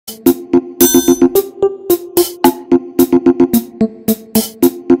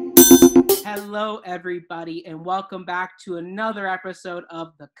Hello, everybody, and welcome back to another episode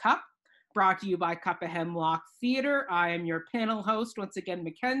of The Cup, brought to you by Cup of Hemlock Theatre. I am your panel host, once again,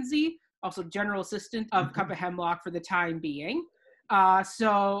 Mackenzie, also general assistant of Cup of Hemlock for the time being.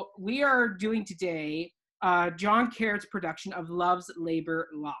 So we are doing today John Caird's production of Love's Labour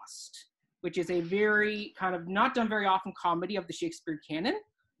Lost, which is a very kind of not done very often comedy of the Shakespeare canon.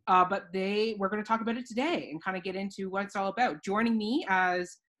 But we're going to talk about it today and kind of get into what it's all about. Joining me,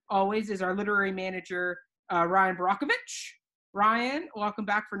 as always, is our literary manager, Ryan Borochovitz. Ryan, welcome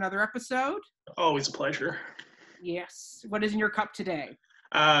back for another episode. Always a pleasure. Yes. What is in your cup today?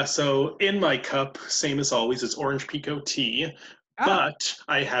 So in my cup, same as always, it's orange pekoe tea. Oh. But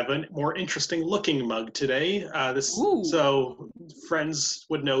I have a more interesting looking mug today. So friends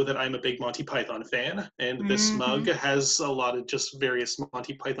would know that I'm a big Monty Python fan, and this mug has a lot of just various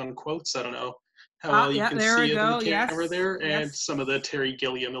Monty Python quotes. I don't know how well you can see it in the camera there, and some of the Terry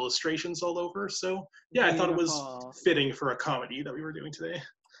Gilliam illustrations all over. So yeah, I thought it was fitting for a comedy that we were doing today.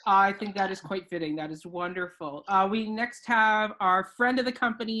 I think that is quite fitting. That is wonderful. We next have our friend of the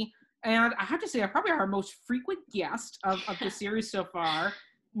company, and I have to say, probably our most frequent guest of the series so far,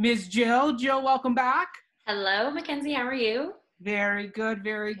 Ms. Jill. Jill, welcome back. Hello, Mackenzie. How are you? Very good,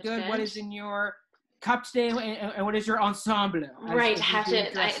 very good. What is in your cup today, and what is your ensemble? Right,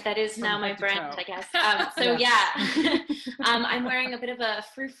 that is now my brand, I guess. I'm wearing a bit of a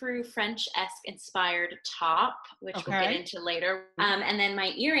frou-frou French-esque inspired top, which we'll get into later. And then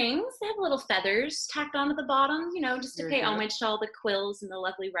my earrings, they have little feathers tacked onto the bottom, just to pay homage to all the quills and the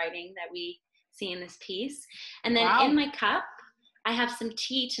lovely writing that we see in this piece. And then in my cup, I have some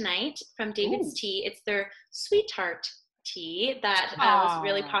tea tonight from David's Tea. It's their sweetheart tea that was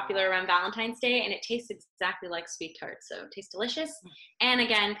really popular around Valentine's Day, and it tastes exactly like sweet tart, so it tastes delicious. And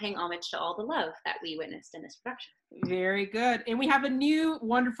again, paying homage to all the love that we witnessed in this production. Very good. And we have a new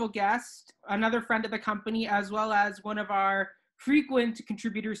wonderful guest, another friend of the company, as well as one of our frequent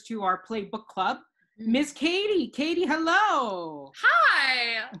contributors to our Play Book Club, Miss Katie. Katie, hello.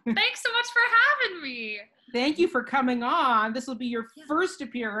 Hi. Thanks so much for having me. Thank you for coming on. This will be your first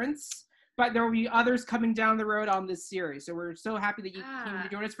appearance, but there will be others coming down the road on this series. So we're so happy that you came to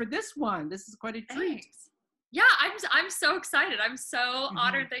join us for this one. This is quite a treat. Thanks. Yeah, I'm so excited. I'm so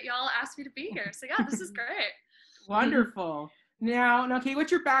honored that y'all asked me to be here. So yeah, this is great. Wonderful. Now, Kate,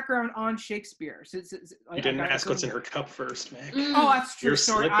 what's your background on Shakespeare? You didn't ask what's in her cup first, Mac. Oh, that's true. You're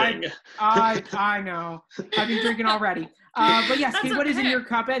slipping. I know. I've been drinking already. But yes, Kate, what is in your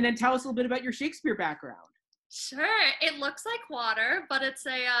cup? And then tell us a little bit about your Shakespeare background. Sure. It looks like water, but it's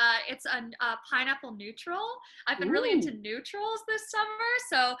a pineapple neutral. I've been really into neutrals this summer,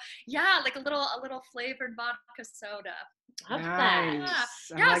 so yeah, like a little flavored vodka soda. Love that.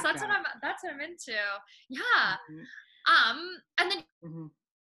 Yeah. So that's what I'm into. Yeah. And then.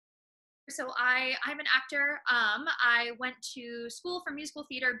 So I'm an actor. I went to school for musical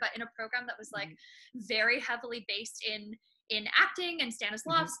theater, but in a program that was like very heavily based in acting and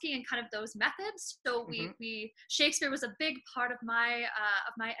Stanislavski and kind of those methods. So we Shakespeare was a big part of my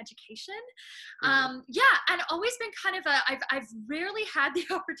education. And always been kind of I've rarely had the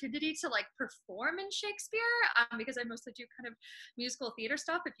opportunity to like perform in Shakespeare because I mostly do kind of musical theater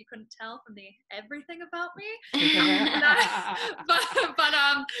stuff, if you couldn't tell from the everything about me.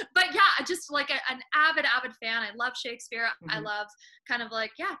 But yeah, just like an avid fan. I love Shakespeare. I love kind of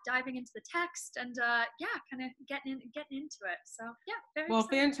like diving into the text and kind of getting into it. So yeah, very excited.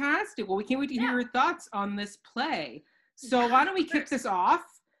 Fantastic. Well, we can't wait to hear your thoughts on this play. So why don't we kick this off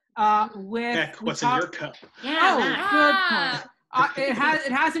with Heck, what's in your cup? Good point.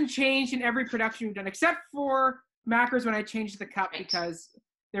 It hasn't changed in every production we've done, except for Macker's when I changed the cup because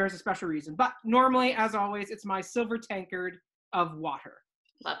there is a special reason. But normally, as always, it's my silver tankard of water.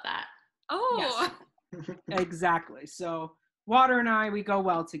 Love that. Oh, yes. Exactly. So water and we go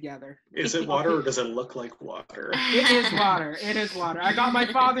well together. Is it water or does it look like water? It is water. It is water. I got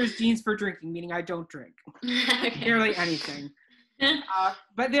my father's genes for drinking, meaning I don't drink nearly anything.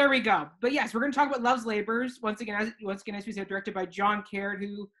 But there we go. But yes, we're going to talk about Love's Labours. Once again, as we said, directed by John Caird,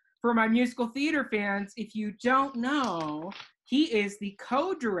 who, for my musical theater fans, if you don't know, he is the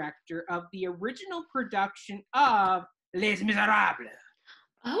co-director of the original production of Les Miserables.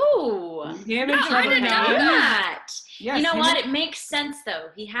 Oh, I didn't know that. Yes, you know what? It makes sense, though.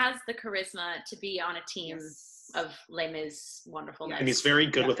 He has the charisma to be on a team of Les Mis wonderfulness. And he's very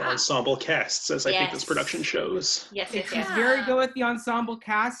good with ensemble casts, as I think this production shows. Yes. He's very good with the ensemble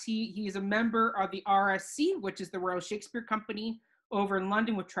cast. He's a member of the RSC, which is the Royal Shakespeare Company over in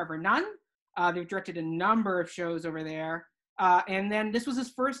London with Trevor Nunn. They've directed a number of shows over there. And then this was his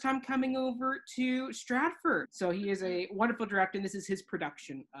first time coming over to Stratford. So he is a wonderful director, and this is his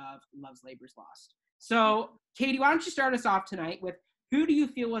production of Love's Labour's Lost. So, Katie, why don't you start us off tonight with who do you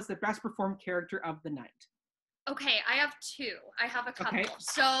feel was the best performed character of the night? Okay, I have two. I have a couple. Okay.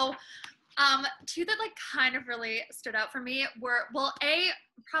 So, two that like kind of really stood out for me were, well,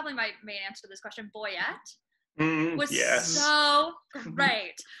 probably my main answer to this question, Boyette was so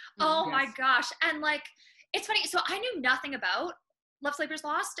great. Oh my gosh. And like, it's funny. So I knew nothing about Love's Labour's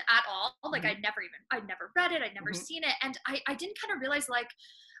Lost at all. Like I'd never read it. I'd never seen it. And I didn't kind of realize, like,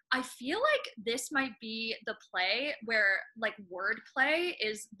 I feel like this might be the play where like wordplay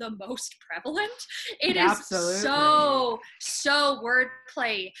is the most prevalent. It is so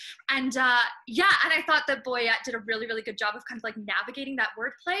wordplay. And and I thought that Boyette did a really, really good job of kind of like navigating that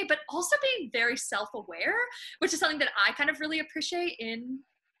wordplay, but also being very self-aware, which is something that I kind of really appreciate in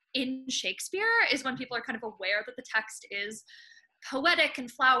Shakespeare, is when people are kind of aware that the text is poetic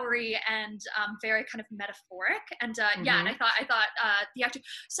and flowery and very kind of metaphoric. And and I thought the actor,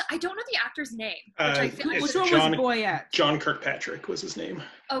 so I don't know the actor's name, which I feel which one was Boyette? John Kirkpatrick was his name.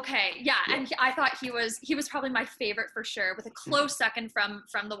 Okay, and I thought he was probably my favorite for sure, with a close second from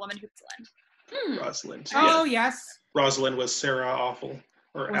the woman who's Rosalind. Oh yes, Rosalind was Sarah Awful.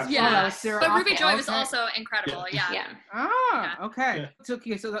 Sarah Awful. Ruby Joy was also incredible. Yeah. Okay.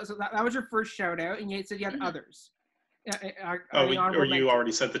 Yeah. So that was your first shout out, and you said you had others. You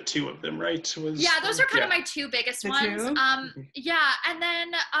already said the two of them, right? Those are kind of my two biggest ones. Two? And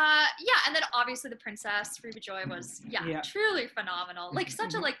then obviously the princess Ruby Joy was truly phenomenal. Like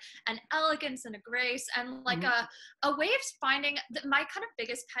such a like an elegance and a grace, and like a way of finding my kind of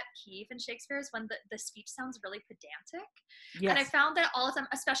biggest pet peeve in Shakespeare is when the speech sounds really pedantic. Yes. And I found that all of them,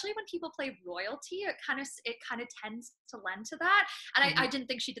 especially when people play royalty, it kind of tends to lend to that. And I didn't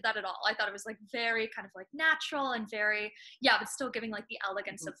think she did that at all. I thought it was like very kind of like natural and very but still giving like the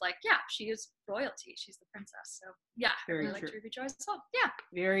elegance of like, she is royalty, she's the princess. So I really liked Ruby Joy as well.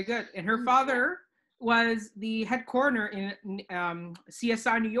 Very good. And her father was the head coroner in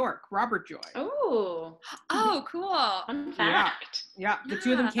CSI New York, Robert Joy. Oh, cool. Fun fact. The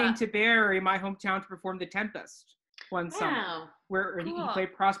two of them came to Barrie, my hometown, to perform The Tempest one summer, where he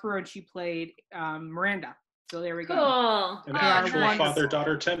played Prospero and she played Miranda. So there we go. Cool. An actual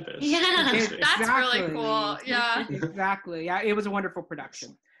father-daughter Tempest. Yeah, that's really cool. Yeah. Exactly. Yeah, it was a wonderful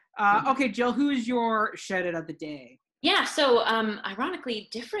production. Okay, Jill, who is your shout-out of the day? Yeah, so ironically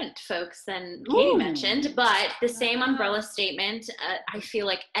different folks than Katie mentioned, but the same umbrella statement. I feel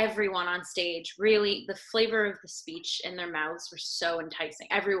like everyone on stage, really, the flavor of the speech in their mouths were so enticing.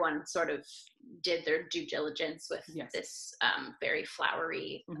 Everyone sort of did their due diligence with this very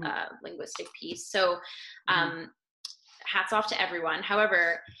flowery linguistic piece. So hats off to everyone.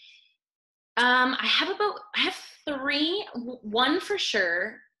 However, I have three, one for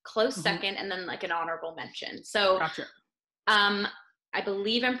sure, close second, and then like an honorable mention. So gotcha. I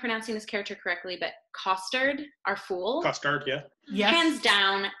believe I'm pronouncing this character correctly, but Costard, our fool. Costard, Yes. Hands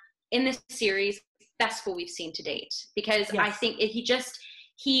down, in this series, best fool we've seen to date. Because I think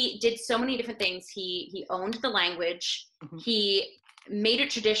he did so many different things. He owned the language. He made it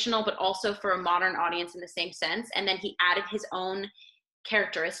traditional, but also for a modern audience in the same sense. And then he added his own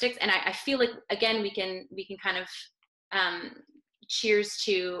characteristics. And I feel like, again, we can kind of cheers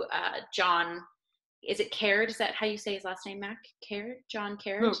to John. Is it Caird? Is that how you say his last name, Mac? Caird? John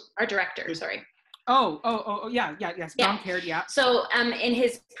Caird? Who? Our director, sorry. Yes, John Caird, yeah. So in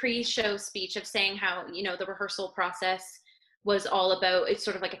his pre-show speech of saying how, the rehearsal process was all about, it's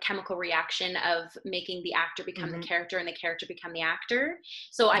sort of like a chemical reaction of making the actor become the character and the character become the actor.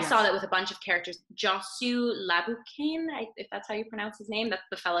 So I saw that with a bunch of characters. Josu Laboucaine, if that's how you pronounce his name, that's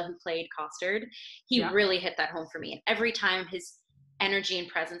the fella who played Costard. He really hit that home for me. And every time his energy and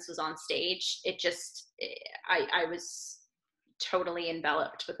presence was on stage, I was totally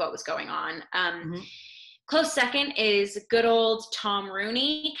enveloped with what was going on. Close second is good old Tom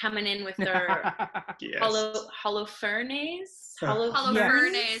Rooney coming in with their Holofernes.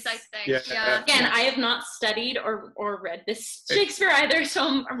 Holofernes, I think. Yeah. Again, I have not studied or read this Shakespeare either, so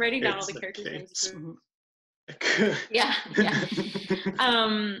I'm writing down all the characters' names. Yeah.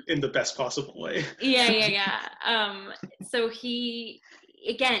 In the best possible way. So he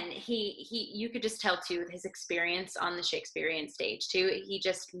you could just tell too, with his experience on the Shakespearean stage too, he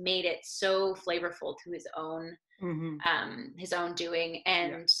just made it so flavorful to his own doing.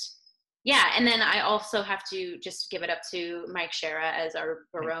 And and then I also have to just give it up to Mike Shara as our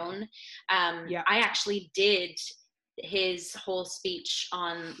Berowne. I actually did his whole speech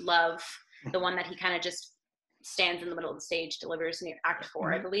on love, the one that he kind of just stands in the middle of the stage, delivers near Act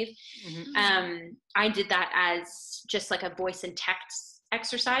 4, I believe. Mm-hmm. I did that as just like a voice and text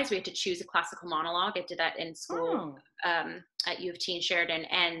exercise. We had to choose a classical monologue. I did that in school at U of T in Sheridan,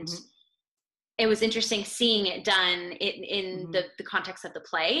 and it was interesting seeing it done in the context of the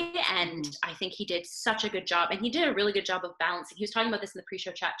play. And I think he did such a good job, and he did a really good job of balancing. He was talking about this in the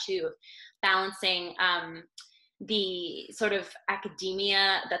pre-show chat too, of balancing the sort of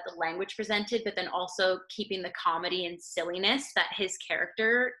academia that the language presented, but then also keeping the comedy and silliness that his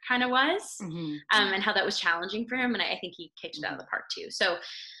character kind of was, and how that was challenging for him. And I think he kicked it out of the park too. So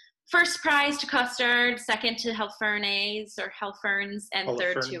first prize to Custard, second to Hellfernes or Hellferns, and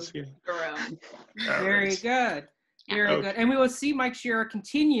third to Berowne. Very good. Very good. And we will see Mike Shara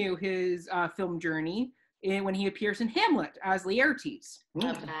continue his film journey when he appears in Hamlet as Laertes.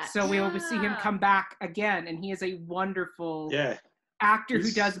 Love that. So we will see him come back again, and he is a wonderful actor who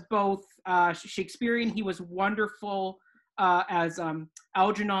does both Shakespearean. He was wonderful as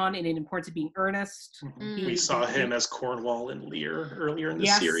Algernon in An Importance of Being Earnest. We saw him as Cornwall in Lear earlier in the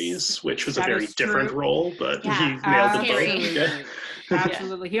series, which was a very different role, but he nailed it both.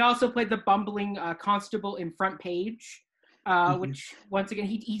 Absolutely. He also played the bumbling constable in Front Page. Which once again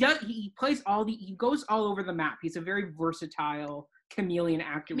he goes all over the map. He's a very versatile chameleon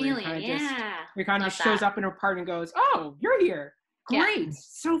actor. He kind of just shows up in a part and goes, "Oh, you're here! Great,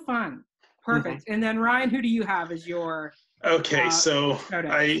 so fun, perfect." And then Ryan, who do you have as your? Okay, so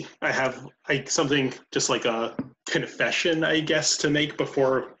I have something just like a confession, I guess, to make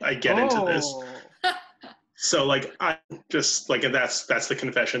before I get into this. So like I just like, and that's the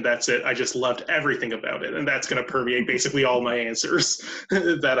confession. That's it. I just loved everything about it, and that's going to permeate basically all my answers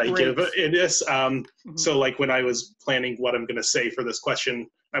that I give in this. So like when I was planning what I'm going to say for this question,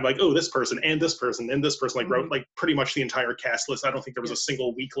 I'm like, oh, this person and this person and this person. Like wrote like pretty much the entire cast list. I don't think there was a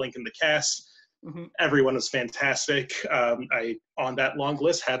single weak link in the cast. Everyone was fantastic. I on that long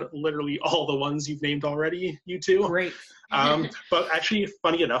list had literally all the ones you've named already, you two. Great. But actually,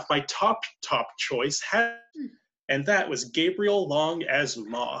 funny enough, my top choice had, and that was Gabriel Long as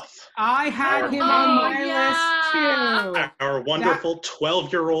Moth. I had him on my list too. Our wonderful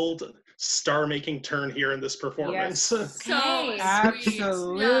 12-year-old star-making turn here in this performance. Yes. So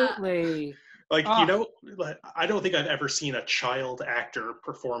absolutely. Like, you know, I don't think I've ever seen a child actor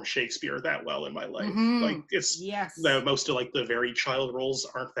perform Shakespeare that well in my life. Like, it's most of like the very child roles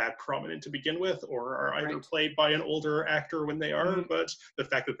aren't that prominent to begin with, or are either played by an older actor when they are. But the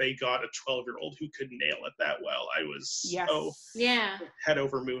fact that they got a 12-year-old who could nail it that well, I was head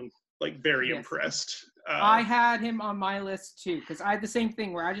over moon, like very impressed. I had him on my list too, because I had the same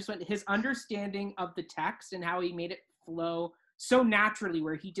thing where I just went his understanding of the text and how he made it flow so naturally,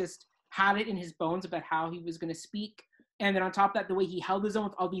 where he just had it in his bones about how he was going to speak. And then on top of that, the way he held his own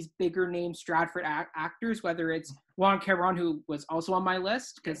with all these bigger name Stratford actors, whether it's John Caird, who was also on my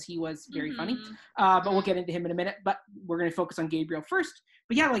list because he was very funny. But we'll get into him in a minute. But we're going to focus on Gabriel first.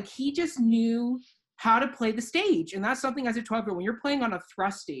 But yeah, like he just knew how to play the stage. And that's something as a 12-year-old, when you're playing on a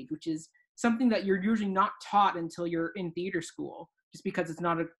thrust stage, which is something that you're usually not taught until you're in theater school, just because it's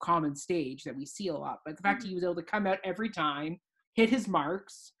not a common stage that we see a lot. But the fact that he was able to come out every time, hit his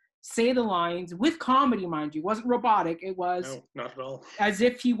marks, say the lines with comedy, mind you. It wasn't robotic. It was not at all. As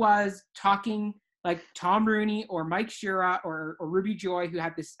if he was talking like Tom Rooney or Mike Shara or Ruby Joy, who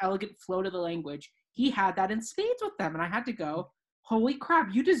had this elegant flow to the language. He had that in spades with them. And I had to go, holy crap,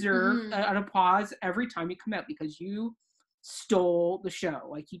 you deserve an applause every time you come out, because you stole the show.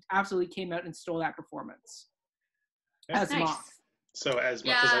 Like he absolutely came out and stole that performance. As Moth. So as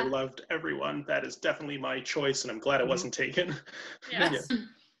much as I loved everyone, that is definitely my choice, and I'm glad it wasn't taken.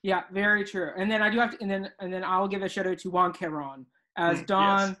 Yeah, very true. And then I do have to, and then I'll give a shout out to Juan Caird as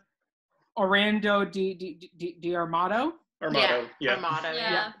Don Orlando de Armado. Armado.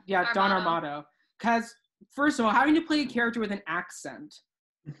 Don Armado. Because first of all, having to play a character with an accent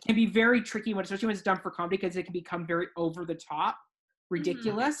can be very tricky, especially when it's done for comedy, because it can become very over the top,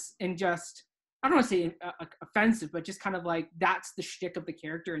 ridiculous, and just, I don't want to say offensive, but just kind of like that's the shtick of the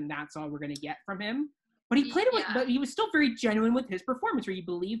character, and that's all we're going to get from him. But he played it with, but he was still very genuine with his performance, where he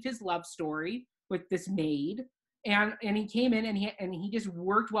believed his love story with this maid, and he came in and he just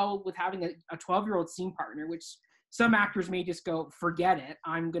worked well with having a 12-year-old scene partner, which some actors may just go, forget it,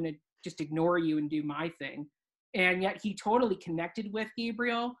 I'm gonna just ignore you and do my thing, and yet he totally connected with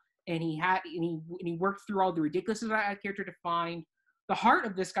Gabriel, and he worked through all the ridiculousness of that character to find the heart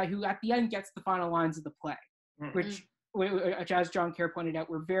of this guy, who at the end gets the final lines of the play, which as John Caird pointed out,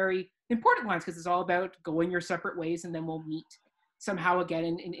 were very important lines, because it's all about going your separate ways, and then we'll meet somehow again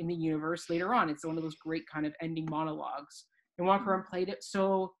in the universe later on. It's one of those great kind of ending monologues. And Juan Caird played it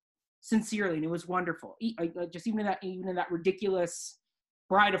so sincerely, and it was wonderful. Just even in that ridiculous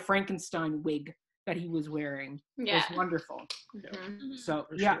Bride of Frankenstein wig that he was wearing was wonderful. Mm-hmm. So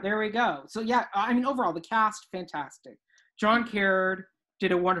there we go. So I mean, overall, the cast, fantastic. John Caird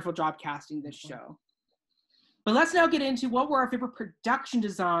did a wonderful job casting this show. But let's now get into what were our favorite production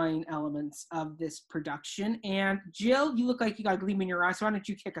design elements of this production. And Jill, you look like you got a gleam in your eye, so why don't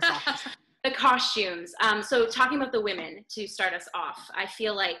you kick us off? The costumes. So talking about the women to start us off, I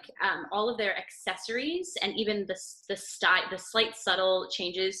feel like all of their accessories and even the style, the slight subtle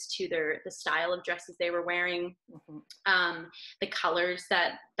changes to the style of dresses they were wearing, the colors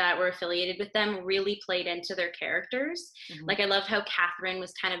that were affiliated with them really played into their characters. Like I loved how Catherine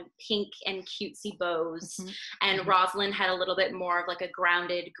was kind of pink and cutesy bows, and Rosalind had a little bit more of like a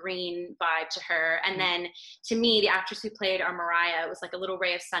grounded green vibe to her. And then to me, the actress who played our Mariah was like a little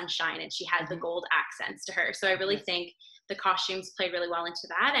ray of sunshine, and she had the gold accents to her. So I really think the costumes played really well into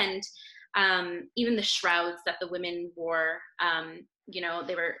that. And even the shrouds that the women wore,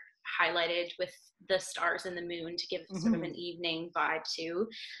 they were highlighted with the stars and the moon to give sort of an evening vibe too.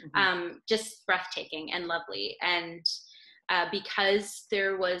 Just breathtaking and lovely. And because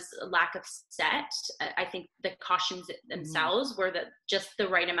there was a lack of set, I think the costumes themselves were just the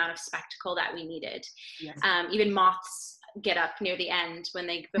right amount of spectacle that we needed. Yes. Even Moth's get up near the end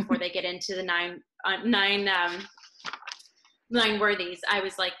before they get into the nine worthies, I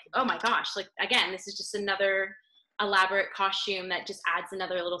was like, oh my gosh, like again, this is just another elaborate costume that just adds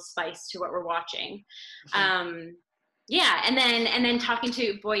another little spice to what we're watching. And then talking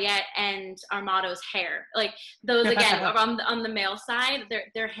to Boyette and Armado's hair, like those again on the male side,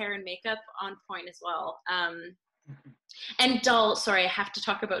 their hair and makeup on point as well. And Dull, sorry, I have to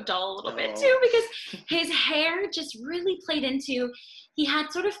talk about Dull a little bit too, because his hair just really played into, he had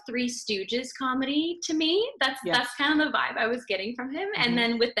sort of Three Stooges comedy to me. That's kind of the vibe I was getting from him. And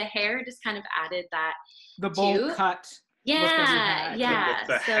then with the hair, it just kind of added that. The bowl cut. Yeah. With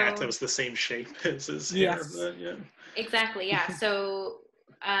the hat that was the same shape as his hair. But, exactly, yeah. So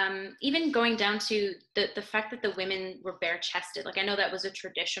even going down to the fact that the women were bare-chested, like I know that was a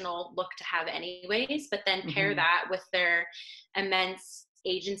traditional look to have anyways, but then pair that with their immense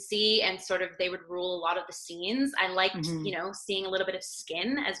agency and sort of they would rule a lot of the scenes. I liked, seeing a little bit of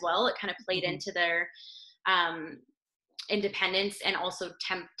skin as well. It kind of played into their independence and also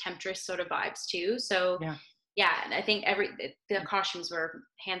temptress sort of vibes too. So I think the costumes were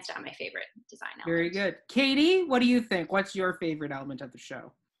hands down my favorite design element. Very good. Katie, what do you think? What's your favorite element of the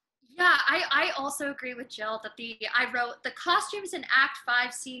show? Yeah, I also agree with Jill that I wrote the costumes in Act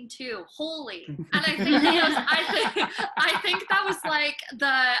 5, Scene 2, holy. And I think that was like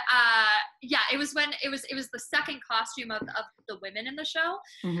it was when it was the second costume of the women in the show,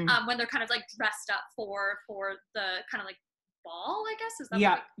 when they're kind of like dressed up for the kind of like ball, I guess, is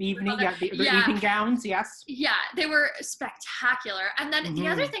that the evening gowns, yes. Yeah, they were spectacular. And then the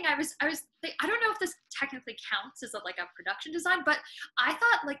other thing I don't know if this technically counts as a production design, but I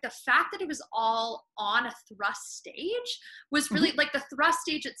thought like the fact that it was all on a thrust stage was really like the thrust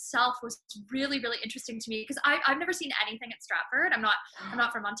stage itself was really, really interesting to me, because I've never seen anything at Stratford. I'm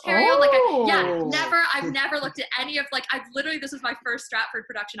not from Ontario. I've never looked at any of this was my first Stratford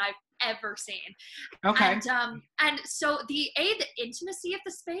production I've ever seen. Okay. And so the intimacy of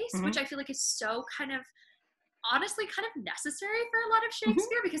the space, which I feel like is so kind of honestly kind of necessary for a lot of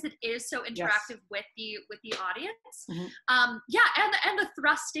Shakespeare, because it is so interactive with the audience. And the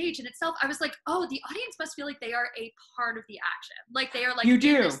thrust stage in itself, I was like, oh, the audience must feel like they are a part of the action. Like they are like you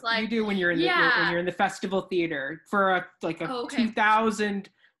do when you're in the when you're in the festival theater for a 2,000,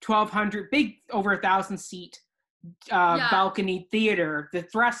 1,200 big over 1,000 seat balcony theater. The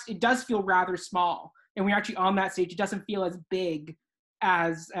thrust, it does feel rather small, and when you're actually on that stage, it doesn't feel as big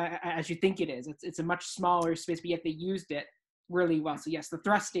as you think it is. It's a much smaller space, but yet they used it really well. So yes, the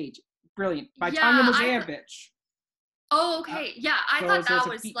thrust stage, brilliant, by Tanya Mozayevich. Oh, okay. I thought that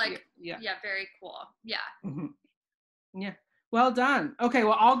was very cool. Yeah, well done. Okay,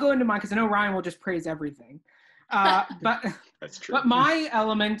 well, I'll go into mine because I know Ryan will just praise everything, but that's true. But my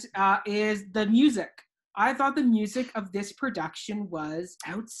element is the music. I thought the music of this production was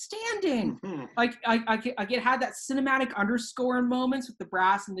outstanding. Like it had that cinematic underscore moments with the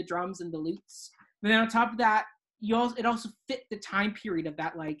brass and the drums and the lutes. But then on top of that, it also fit the time period of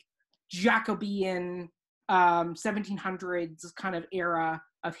that like Jacobean 1700s kind of era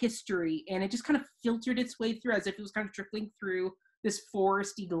of history, and it just kind of filtered its way through as if it was kind of trickling through this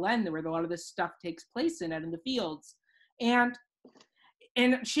foresty glen where a lot of this stuff takes place in the fields. And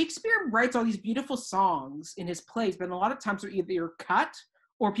Shakespeare writes all these beautiful songs in his plays, but a lot of times they're either cut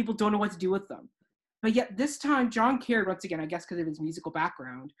or people don't know what to do with them. But yet this time, John Caird, once again, I guess because of his musical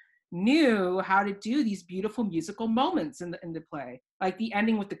background, knew how to do these beautiful musical moments in the play. Like the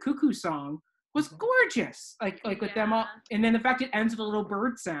ending with the cuckoo song was gorgeous. Like with them all, and then the fact it ends with a little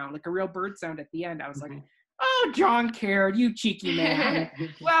bird sound, like a real bird sound at the end. I was like, oh, John Caird, you cheeky man.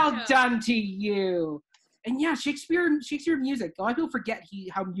 Well done to you. And yeah, Shakespeare music. A lot of people forget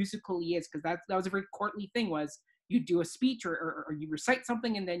how musical he is, because that was a very courtly thing. Was you do a speech or you recite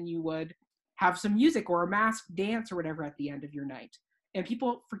something, and then you would have some music or a masked dance or whatever at the end of your night. And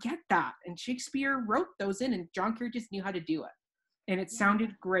people forget that. And Shakespeare wrote those in, and John Caird just knew how to do it. And it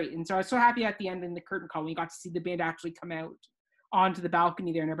sounded great. And so I was so happy at the end in the curtain call when you got to see the band actually come out onto the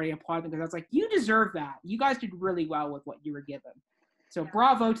balcony there and everybody applauded, because I was like, you deserve that. You guys did really well with what you were given. So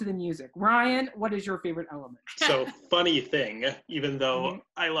bravo to the music. Ryan, what is your favorite element? So funny thing, even though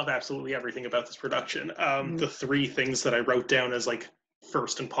I love absolutely everything about this production, the three things that I wrote down as like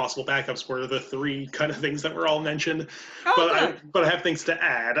first and possible backups were the three kind of things that were all mentioned. But I have things to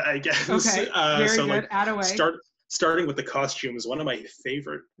add, I guess. Okay, very so good. Like, add away. Starting with the costumes, one of my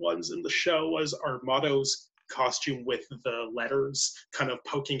favorite ones in the show was Armado's costume with the letters kind of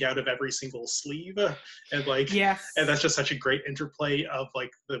poking out of every single sleeve, and like and that's just such a great interplay of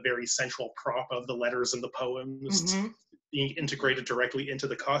like the very central prop of the letters and the poems being integrated directly into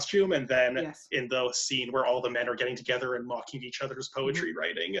the costume, and then in the scene where all the men are getting together and mocking each other's poetry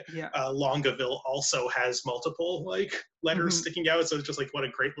writing, Longueville also has multiple like letters sticking out, so it's just like what a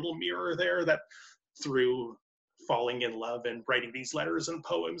great little mirror there, that through falling in love and writing these letters and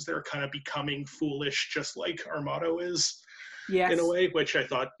poems, they're kind of becoming foolish, just like Armado is, in a way, which I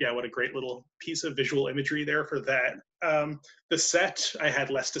thought, what a great little piece of visual imagery there for that. The set I had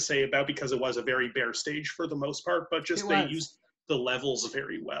less to say about, because it was a very bare stage for the most part, but just they used the levels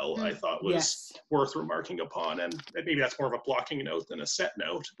very well, I thought was worth remarking upon, and maybe that's more of a blocking note than a set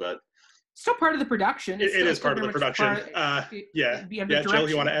note, but still part of the production. It is part of the production. Jill,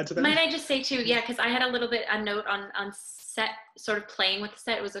 you want to add to that? Might I just say too, because I had a note on set, sort of playing with the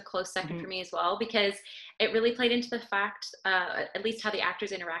set. It was a close second for me as well, because it really played into the fact, at least how the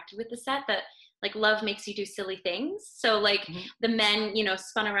actors interacted with the set, that like love makes you do silly things. So like the men,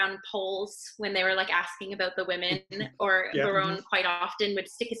 spun around poles when they were like asking about the women, or Berowne quite often would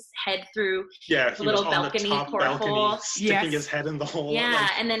stick his head through the little balcony porthole, sticking his head in the hole.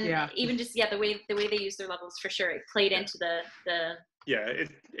 And then even just the way they use their levels, for sure, it played into the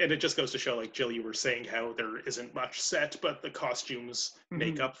it just goes to show, like Jill, you were saying how there isn't much set, but the costumes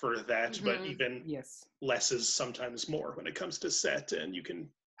make up for that. But even less is sometimes more when it comes to set, and you can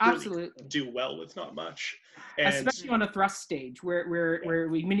really do well with not much. And especially on a thrust stage where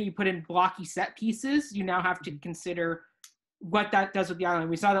the minute you put in blocky set pieces, you now have to consider what that does with the island.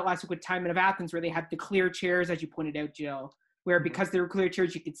 We saw that last week with Timon of Athens, where they had the clear chairs, as you pointed out, Jill, where because they were clear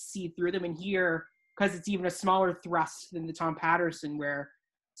chairs, you could see through them. And here, because it's even a smaller thrust than the Tom Patterson, where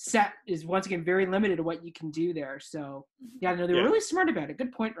set is once again very limited to what you can do there. So they were really smart about it.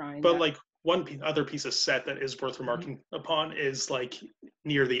 Good point, Ryan. But like one other piece of set that is worth remarking upon is like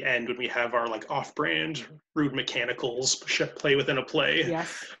near the end, when we have our like off-brand rude mechanicals play within a play.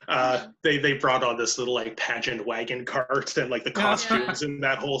 They brought on this little like pageant wagon cart, and like the costumes and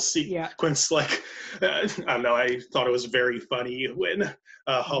that whole sequence. Like I don't know, I thought it was very funny when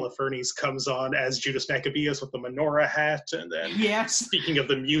Holofernes comes on as Judas Maccabeus with the menorah hat, and then speaking of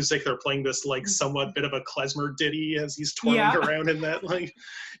the music, they're playing this like somewhat bit of a klezmer ditty as he's twirling around in that, like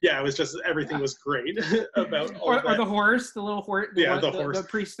it was just everything was great about all that. Or the horse, the little horse, the horse, the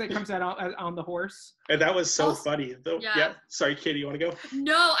priest that comes out on the horse. And that was so funny though. Sorry, Katie, you want to go?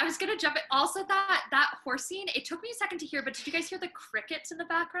 No, I was gonna jump in. Also, that horse scene, it took me a second to hear, but did you guys hear the crickets in the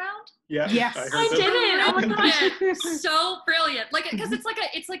background? Yes, I didn't. Oh my gosh, so brilliant! Like, because it's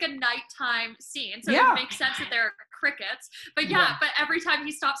like a nighttime scene, so it makes sense that there are crickets. But but every time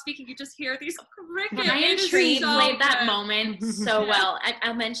he stops speaking, you just hear these crickets. Ryan Tree played that moment so well.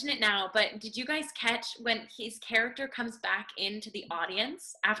 I'll mention it now, but did you guys catch when his character comes back into the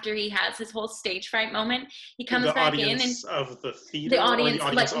audience after he has his whole stage fright moment? He comes back in, and of the theater, the audience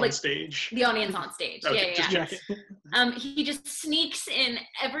on stage. The audience on stage. Okay, He just sneaks in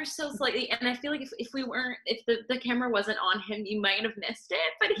ever so slightly, and I feel like if the camera wasn't on him, you might have missed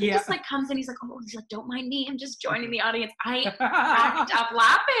it. But he just like comes in, he's like, don't mind me, I'm just joining the audience. I cracked up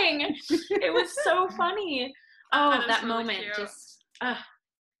laughing. It was so funny. That really moment cute. Just a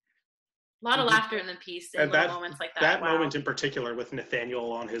lot of laughter in the piece, and little moments like that. That moment in particular with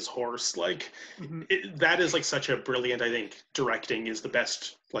Nathaniel on his horse, like that is like such a brilliant, I think directing is the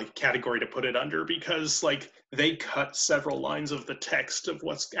best like category to put it under, because like they cut several lines of the text of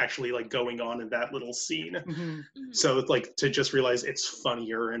what's actually like going on in that little scene. So like to just realize it's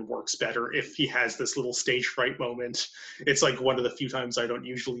funnier and works better if he has this little stage fright moment. It's like one of the few times I'm not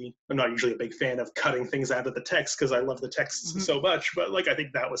usually a big fan of cutting things out of the text, because I love the text so much, but like I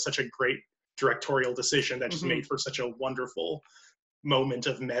think that was such a great directorial decision that just made for such a wonderful moment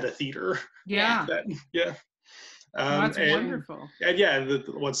of meta theater. That's wonderful. And yeah,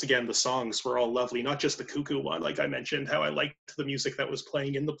 once again, the songs were all lovely. Not just the cuckoo one, like I mentioned, how I liked the music that was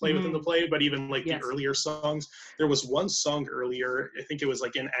playing in the play within the play, but even like the earlier songs. There was one song earlier, I think it was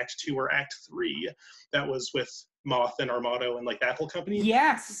like in Act 2 or Act 3, that was with Moth and Armado and like the Apple Company.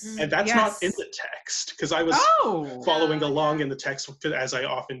 Yes. And that's not in the text, because I was following along in the text, as I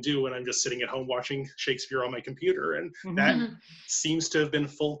often do when I'm just sitting at home watching Shakespeare on my computer, and that seems to have been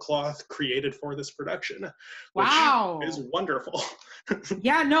full cloth created for this production. Which is wonderful.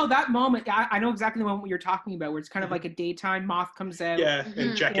 Yeah, no, that moment, I know exactly the moment you're talking about, where it's kind of like a daytime, Moth comes out. Yeah,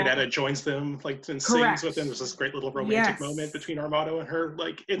 and Jacanetta joins them, like, and sings with them. There's this great little romantic moment between Armado and her.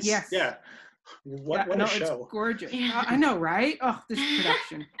 Like, it's, what a show. It's gorgeous. I know, right? Oh, this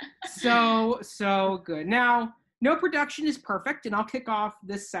production. So good. Now, no production is perfect, and I'll kick off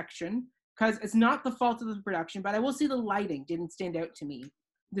this section, because it's not the fault of the production, but I will say the lighting didn't stand out to me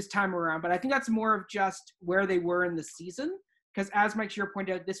this time around. But I think that's more of just where they were in the season, because as Mike Shara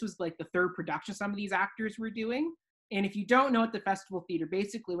pointed out, this was like the third production some of these actors were doing. And if you don't know at the festival theater,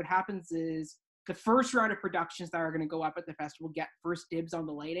 basically what happens is the first round of productions that are going to go up at the festival get first dibs on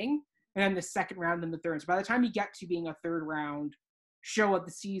the lighting, and then the second round and the third. So by the time you get to being a third round show of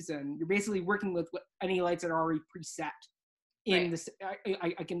the season, you're basically working with what any lights that are already preset in this,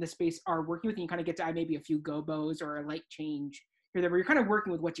 in the space are working with, and you kind of get to add maybe a few gobos or a light change here, where you're kind of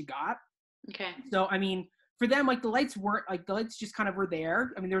working with what you got. Okay. So, I mean, for them, like the lights just kind of were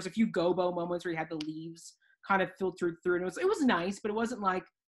there. I mean, there was a few gobo moments where you had the leaves kind of filtered through, and it was nice, but it wasn't like,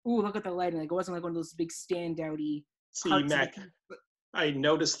 ooh, look at the lighting. Like, it wasn't like one of those big standouty. See, Mac, I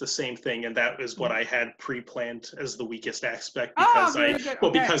noticed the same thing, and that was what I had pre-planned as the weakest aspect, because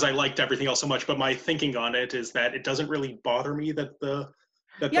because I liked everything else so much. But my thinking on it is that it doesn't really bother me that the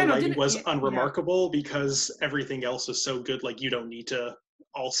lighting was unremarkable, because everything else is so good. Like, you don't need to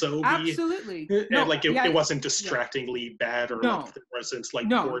also be it wasn't distractingly bad, or like there wasn't like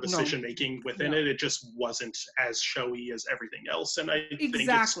poor decision making within it. It just wasn't as showy as everything else, and I think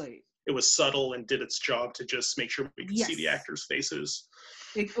it was subtle and did its job to just make sure we could see the actors' faces.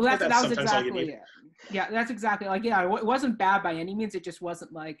 That was exactly it. Yeah, that's exactly it wasn't bad by any means. It just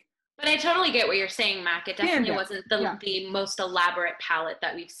wasn't like. But I totally get what you're saying, Mac. It definitely wasn't the most elaborate palette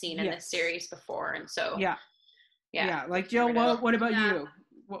that we've seen in this series before, and so like Jill, what about you?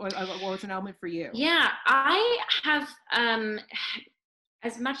 What was an element for you? Yeah, I have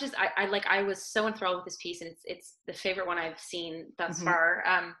as much as I was so enthralled with this piece, and it's the favorite one I've seen thus far.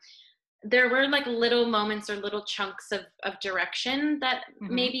 There were like little moments or little chunks of direction that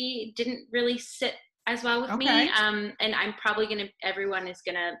maybe didn't really sit as well with me. And I'm probably everyone is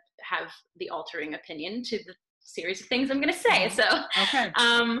gonna have the altering opinion to the series of things I'm gonna say. So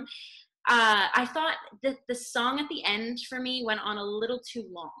I thought that the song at the end for me went on a little too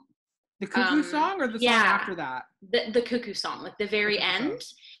long. The cuckoo song, or the song after that? The cuckoo song, like the very end.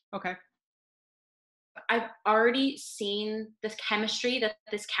 Okay. I've already seen the chemistry that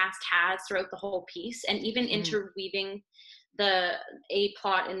this cast has throughout the whole piece, and even interweaving the A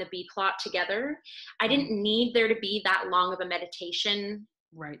plot and the B plot together. I didn't need there to be that long of a meditation.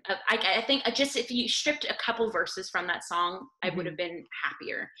 Right. I think just if you stripped a couple verses from that song, I would have been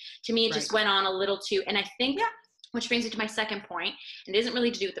happier. To me, it just went on a little too, and I think which brings me to my second point, and it isn't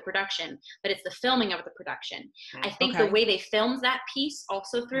really to do with the production, but it's the filming of the production. I think the way they filmed that piece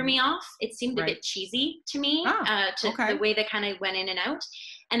also threw me off. It seemed a bit cheesy to me, the way they kind of went in and out.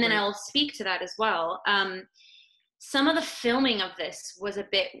 And then I'll speak to that as well. Some of the filming of this was a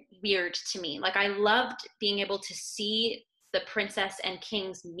bit weird to me. Like, I loved being able to see the princess and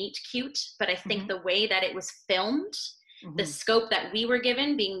king's meet cute, but I think the way that it was filmed, the scope that we were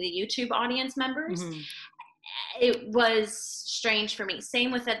given, being the YouTube audience members, it was strange for me.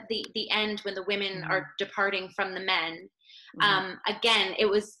 Same with at the end when the women are departing from the men. Again,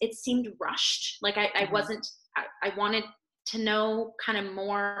 it seemed rushed. Like I wanted to know kind of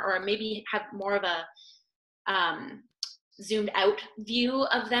more, or maybe have more of a zoomed out view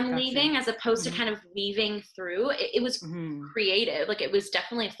of them leaving, as opposed to kind of weaving through. It was creative. Like, it was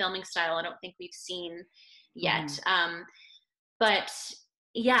definitely a filming style I don't think we've seen yet. But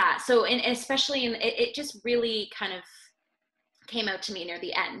yeah, so, and especially it just really kind of came out to me near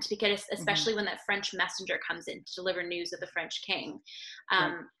the end, because especially when that French messenger comes in to deliver news of the French king.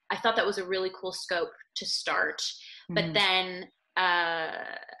 I thought that was a really cool scope to start. But then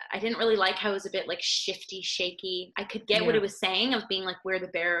I didn't really like how it was a bit like shifty, shaky. I could get what it was saying of being like, we're the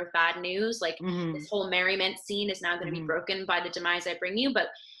bearer of bad news. Like this whole merriment scene is now going to be broken by the demise I bring you. But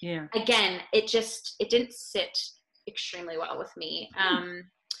again, it didn't sit extremely well with me.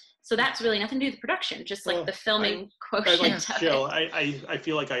 So that's really nothing to do with the production, just like the filming quotient of Jill, it. I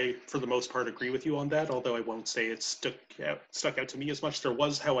feel like I, for the most part, agree with you on that, although I won't say it stuck out to me as much. There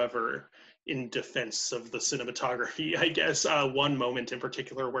was, however, in defense of the cinematography, I guess, one moment in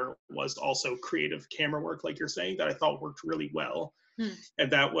particular where it was also creative camera work, like you're saying, that I thought worked really well.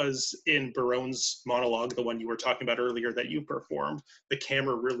 And that was in Berowne's monologue, the one you were talking about earlier that you performed. The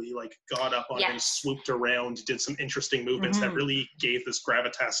camera really like got up on him, swooped around, did some interesting movements that really gave this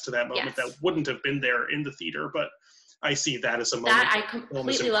gravitas to that moment that wouldn't have been there in the theater. But I see that as a moment that I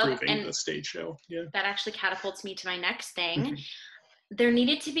completely love, and the stage show. That actually catapults me to my next thing. There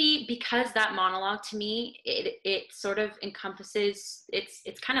needed to be, because that monologue to me, it sort of encompasses,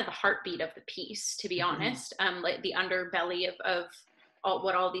 it's kind of the heartbeat of the piece, to be honest, like the underbelly of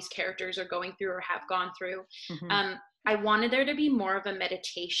what all these characters are going through or have gone through. I wanted there to be more of a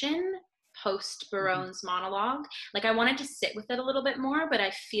meditation post Berowne's monologue. Like I wanted to sit with it a little bit more, but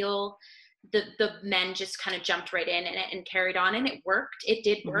I feel the men just kind of jumped right in and carried on, and it worked. It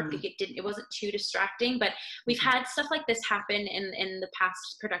did work. It wasn't too distracting, but we've had stuff like this happen in the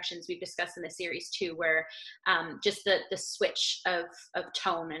past productions we've discussed in the series too, where just the switch of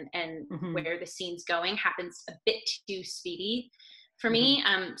tone and where the scene's going happens a bit too speedy for me.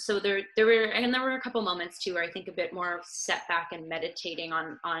 So there were a couple moments too where I think a bit more set back and meditating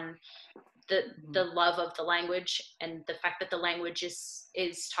on the love of the language and the fact that the language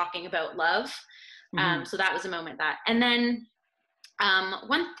is talking about love. So that was a moment that, and then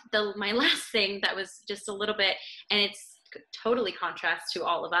my last thing that was just a little bit, and it's totally contrast to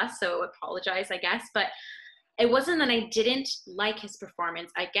all of us, so apologize, I guess, but it wasn't that I didn't like his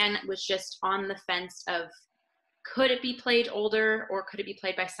performance. Again, it was just on the fence of, could it be played older or could it be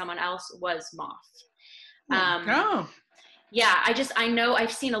played by someone else, was Moth. Yeah, I know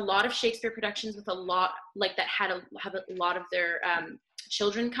I've seen a lot of Shakespeare productions with a lot, like that have a lot of their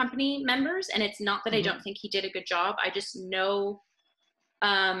children company members, and it's not that I don't think he did a good job. I just know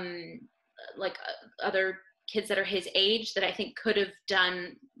like other kids that are his age that I think could have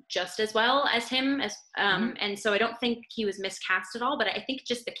done just as well as him, and so I don't think he was miscast at all, but I think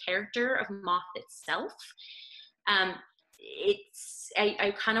just the character of Moth itself,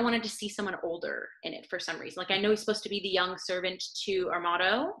 I kind of wanted to see someone older in it for some reason. Like, I know he's supposed to be the young servant to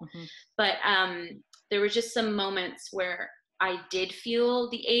Armado, but there were just some moments where I did feel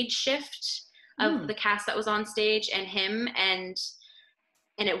the age shift of the cast that was on stage and him, and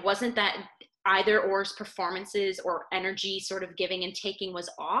it wasn't that either or's performances or energy sort of giving and taking was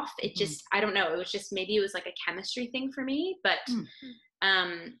off. It just, I don't know, it was just, maybe it was like a chemistry thing for me, but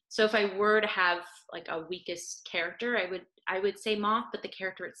so if I were to have like a weakest character, I would say Moth, but the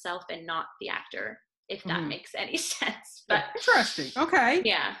character itself and not the actor, if that makes any sense. But interesting. Okay.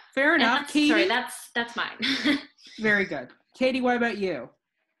 Yeah. Fair enough. Katie? Sorry, that's mine. Very good. Katie, what about you?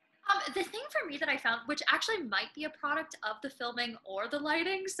 The thing for me that I found, which actually might be a product of the filming or the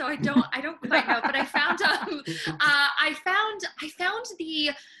lighting, so I don't quite know, but I found I found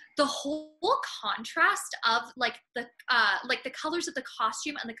the whole contrast of like the colors of the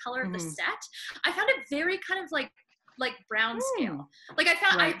costume and the color of the set. I found it very kind of like brown scale. Like I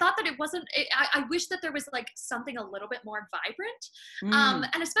thought that it wasn't, I wish that there was like something a little bit more vibrant.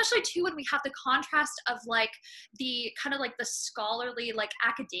 And especially too, when we have the contrast of like the kind of like the scholarly, like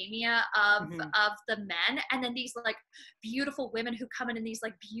academia of the men, and then these like beautiful women who come in these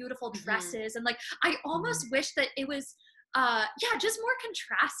like beautiful dresses. And like, I almost wish that it was, just more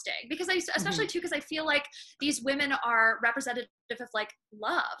contrasting, because especially too, because I feel like these women are representative of like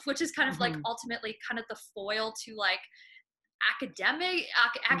love, which is kind of like ultimately kind of the foil to like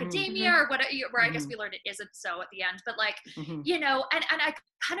academia or what, where I guess we learned it isn't so at the end, but like, you know, and I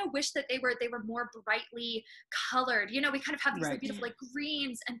kind of wish that they were more brightly colored. You know, we kind of have these like beautiful like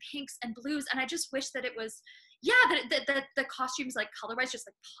greens and pinks and blues, and I just wish that it was, that the costumes like color-wise just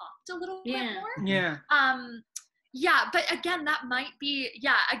like popped a little bit more. Yeah, but again, that might be,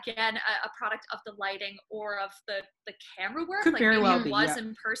 again, a product of the lighting or of the camera work. Could like very maybe well it be, was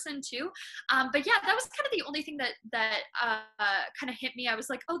in person too. But yeah, that was kind of the only thing that kind of hit me. I was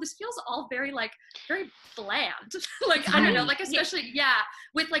like, oh, this feels all very bland. Like, I don't know, like especially,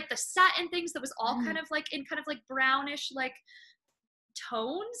 with like the set and things that was all kind of like in kind of like brownish, like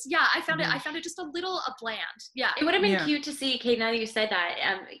tones. Yeah, I found it just a little bland. Yeah. It would have been cute to see, Kate, now that you said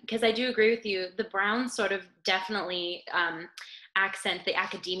that, because I do agree with you. The Berowne sort of definitely accent the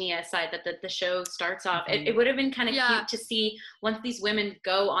academia side that the show starts off. It would have been kind of cute to see once these women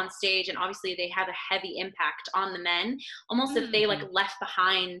go on stage, and obviously they have a heavy impact on the men, almost if they like left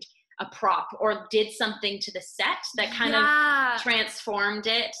behind a prop or did something to the set that kind of transformed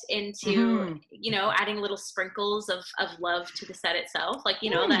it into, you know, adding little sprinkles of love to the set itself. Like, you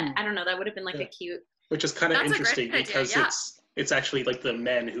know, that, I don't know, that would have been like a cute. Which is kind of interesting because it's actually like the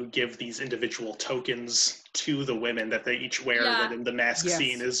men who give these individual tokens to the women that they each wear, that in the mask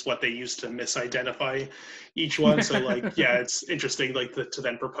scene is what they use to misidentify each one. So like, it's interesting like to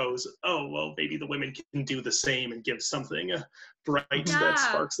then propose, oh, well, maybe the women can do the same and give something bright that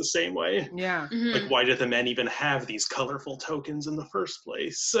sparks the same way. Like, why do the men even have these colorful tokens in the first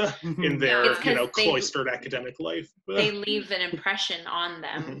place in their, you know, cloistered academic life? They leave an impression on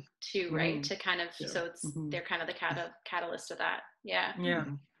them too, right? To kind of, so it's, they're kind of the catalyst of that.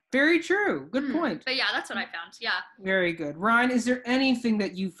 Very true. Good point. But yeah, that's what I found. Yeah. Very good. Ryan, is there anything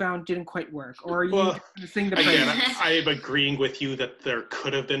that you found didn't quite work? Or are you sing the praise? I am agreeing with you that there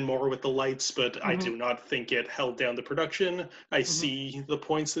could have been more with the lights, but I do not think it held down the production. I see the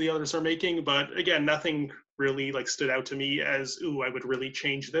points that the others are making, but again, nothing really like stood out to me as, ooh, I would really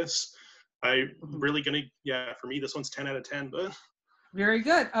change this. Really gonna, for me, this one's 10 out of 10, but. Very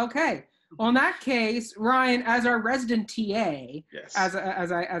good. Okay. Well, in that case, Ryan, as our resident TA, as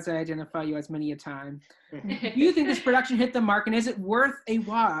I identify you as many a time, do you think this production hit the mark, and is it worth a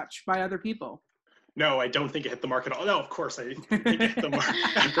watch by other people? No, I don't think it hit the mark at all. No, of course I think it hit the mark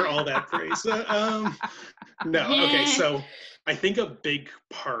after all that praise. No, okay, so I think a big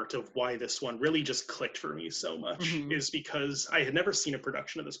part of why this one really just clicked for me so much is because I had never seen a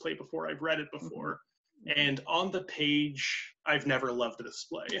production of this play before. I've read it before, and on the page, I've never loved this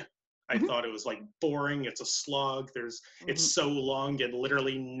play. I thought it was like boring. It's a slog. It's so long and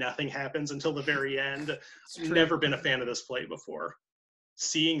literally nothing happens until the very end. Never been a fan of this play before.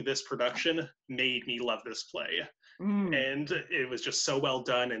 Seeing this production made me love this play. And it was just so well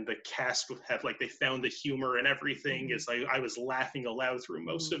done. And the cast had like, they found the humor and everything. It's like, I was laughing aloud through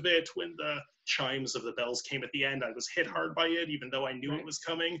most of it. When the chimes of the bells came at the end, I was hit hard by it, even though I knew it was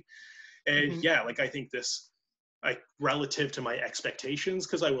coming. And like, I think this, like, relative to my expectations,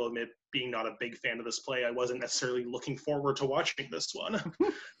 because I will admit, being not a big fan of this play, I wasn't necessarily looking forward to watching this one.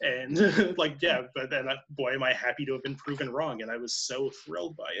 And like, but then, boy, am I happy to have been proven wrong. And I was so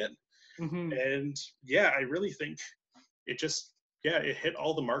thrilled by it. And I really think it just, it hit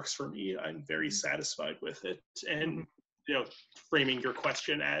all the marks for me. I'm very satisfied with it. And, you know, framing your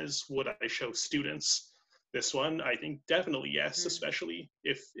question as, would I show students this one? I think definitely yes, especially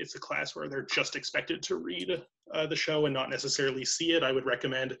if it's a class where they're just expected to read the show and not necessarily see it. I would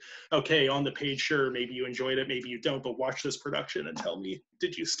recommend, okay, on the page, sure, maybe you enjoyed it, maybe you don't, but watch this production and tell me,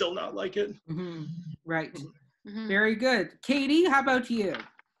 did you still not like it? Right. Very good. Katie, how about you?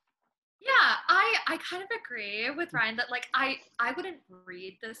 Yeah, I kind of agree with Ryan that like I wouldn't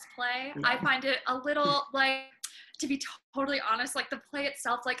read this play. I find it a little like, to be totally honest, like the play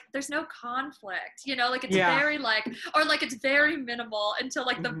itself, like there's no conflict, you know, like it's very like, or like it's very minimal until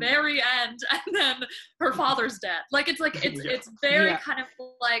like the very end, and then her father's dead. Like it's like it's very kind of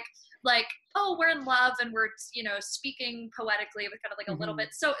like oh, we're in love and we're, you know, speaking poetically with kind of like a little bit.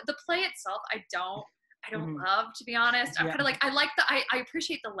 So the play itself, I don't love, to be honest. I'm kind of like, I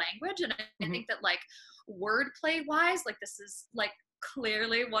appreciate the language, and I think that like wordplay wise, like this is like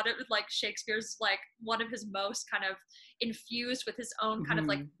clearly what it like Shakespeare's like one of his most kind of infused with his own kind of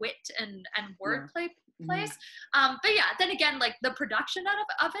like wit and wordplay plays. But yeah, then again, like the production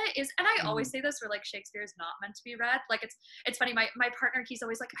of it is, and I always say this, where like Shakespeare is not meant to be read. Like it's funny, my partner, he's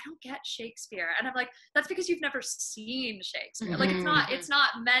always like, I don't get Shakespeare, and I'm like, that's because you've never seen Shakespeare. Like it's not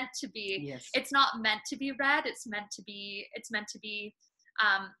meant to be it's not meant to be read, it's meant to be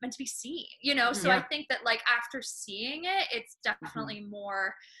seen, you know. So I think that like after seeing it, it's definitely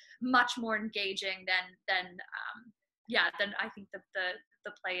much more engaging than I think that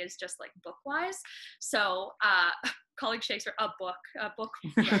the play is just like book wise. So calling Shakespeare a book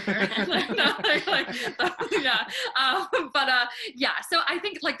so I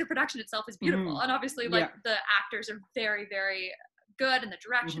think like the production itself is beautiful, and obviously like the actors are very, very good, and the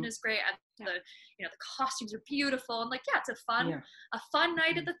direction is great. I the costumes are beautiful, and like, it's a fun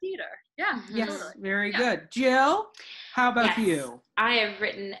night at the theater. Yes, totally. very good. Jill, how about you? I have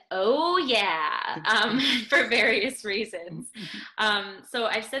written, for various reasons. So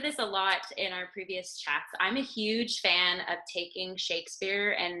I've said this a lot in our previous chats. I'm a huge fan of taking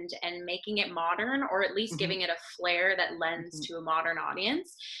Shakespeare and making it modern, or at least giving it a flair that lends to a modern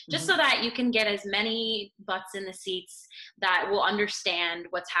audience, just so that you can get as many butts in the seats that will understand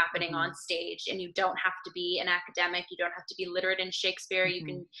what's happening on stage. And you don't have to be an academic. You don't have to be literate in Shakespeare. You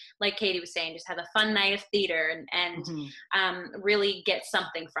can, like Katie was saying, just have a fun night of theater and really get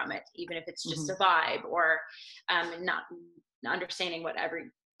something from it, even if it's just a vibe, or not understanding what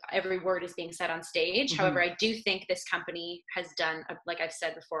every word is being said on stage. However, I do think this company has done, like I've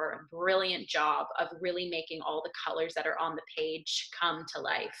said before, a brilliant job of really making all the colors that are on the page come to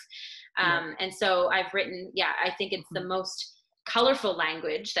life. And so I've written, I think it's the most colorful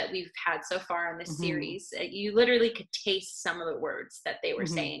language that we've had so far in this series. You literally could taste some of the words that they were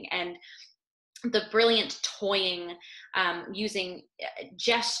saying, and the brilliant toying, using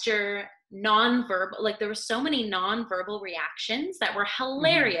gesture, nonverbal, like there were so many nonverbal reactions that were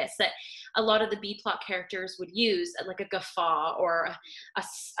hilarious that a lot of the B-plot characters would use, like a guffaw or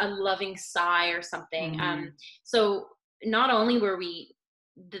a loving sigh or something. So not only were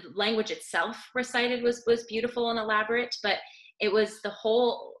the language itself recited was beautiful and elaborate, but it was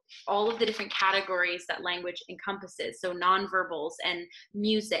all of the different categories that language encompasses. So nonverbals and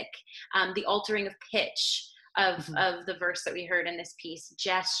music, the altering of pitch of the verse that we heard in this piece,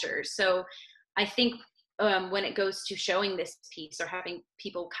 gestures. So I think when it goes to showing this piece or having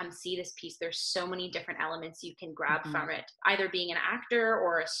people come see this piece, there's so many different elements you can grab from it, either being an actor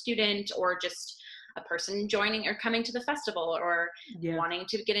or a student or just a person joining or coming to the festival or wanting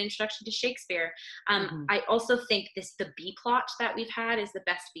to get an introduction to Shakespeare. I also think the B plot that we've had is the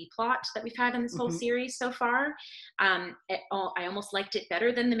best B plot that we've had in this whole series so far. I almost liked it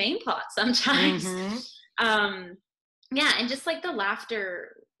better than the main plot sometimes. And just like the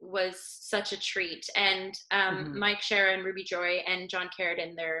laughter was such a treat. And Mike Shara and Ruby Joy and John Caird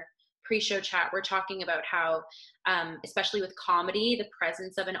in their pre-show chat were talking about how, especially with comedy, the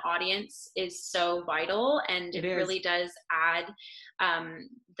presence of an audience is so vital, and it really does add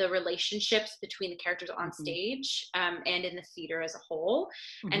the relationships between the characters on stage and in the theater as a whole.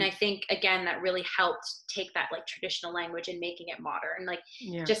 And I think, again, that really helped take that like traditional language and making it modern. Like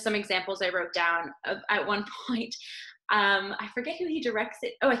just some examples I wrote down at one point. I forget who he directs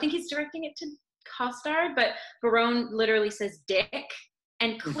it. I think he's directing it to Costard, but Berowne literally says dick.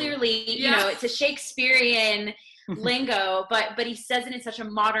 And clearly, you know, it's a Shakespearean lingo, but he says it in such a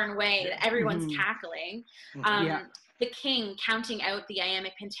modern way that everyone's cackling. The king counting out the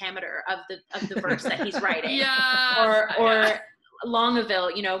iambic pentameter of the verse that he's writing, or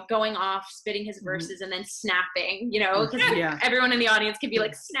Longaville, you know, going off, spitting his verses and then snapping, you know, because everyone in the audience could be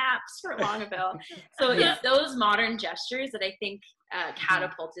like snaps for Longaville. So it's those modern gestures that I think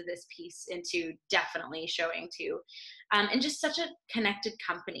catapulted this piece into definitely showing to, and just such a connected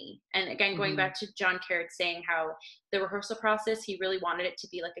company. And again, going back to John Caird saying how the rehearsal process, he really wanted it to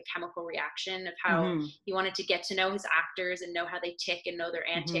be like a chemical reaction of how he wanted to get to know his actors and know how they tick and know their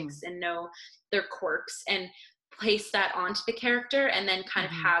antics and know their quirks and place that onto the character, and then kind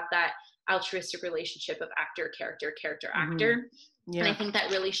of have that altruistic relationship of actor, character, character, actor. And I think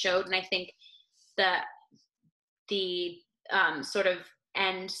that really showed. And I think that the sort of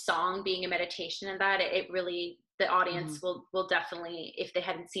end song being a meditation in that, it really, the audience will definitely, if they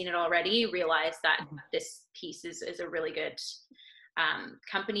hadn't seen it already, realize that this piece is a really good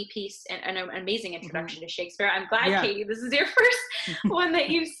company piece and an amazing introduction to Shakespeare. I'm glad, Katie, this is your first one that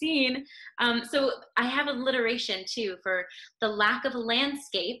you've seen. So I have alliteration too for the lack of a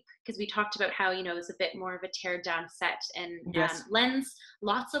landscape, because we talked about how, you know, it's a bit more of a tear down set, and lends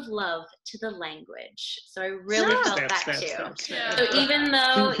lots of love to the language. So I really felt that too. So even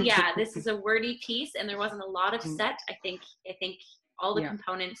though, this is a wordy piece and there wasn't a lot of set, I think all the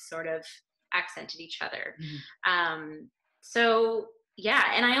components sort of accented each other. So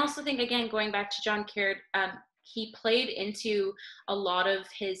and I also think, again, going back to John Caird, he played into a lot of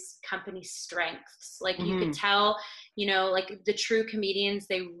his company's strengths. Like you could tell, you know, like the true comedians,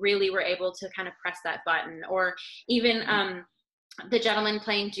 they really were able to kind of press that button. Or even the gentleman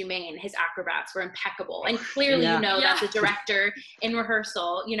playing Dumaine, his acrobats were impeccable. And clearly, you know, that the director in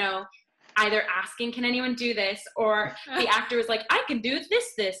rehearsal, you know, either asking, can anyone do this? Or the actor was like, I can do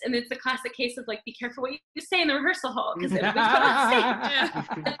this. And it's the classic case of like, be careful what you say in the rehearsal hall, because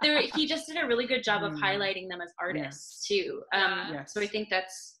he just did a really good job of highlighting them as artists too. So I think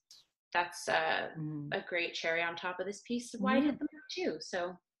that's a great cherry on top of this piece of why I hit them up too.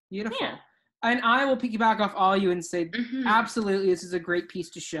 So beautiful. And I will piggyback off all you and say, absolutely, this is a great piece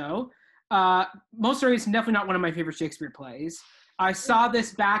to show. Most Story is definitely not one of my favorite Shakespeare plays. I saw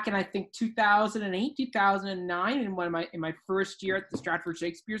this back in, I think, 2008, 2009, in my first year at the Stratford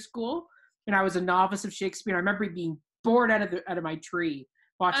Shakespeare School, and I was a novice of Shakespeare. I remember being bored out of my tree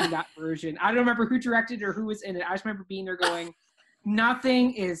watching that version. I don't remember who directed or who was in it. I just remember being there going,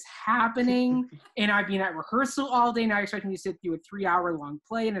 nothing is happening. And I've been at rehearsal all day, now expecting me to sit through a 3-hour-long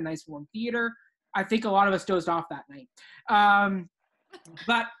play in a nice warm theater. I think a lot of us dozed off that night.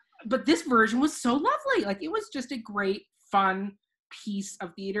 But this version was so lovely. Like, it was just a great, fun piece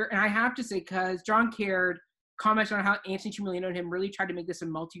of theater. And I have to say, because John Caird commented on how Anthony Chimilino and him really tried to make this a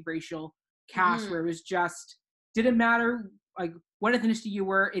multiracial cast where it was just, didn't matter like what ethnicity you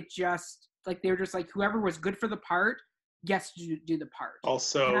were, it just, like, they were just like, whoever was good for the part gets to do the part.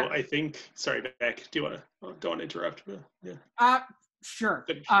 Also, I think, sorry, Beck, do you want to, don't want to interrupt? Yeah. Sure.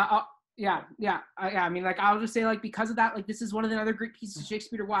 I mean, like, I'll just say, like, because of that, like, this is one of the other great pieces of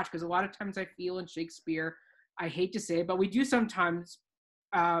Shakespeare to watch, because a lot of times I feel in Shakespeare, I hate to say it, but we do sometimes,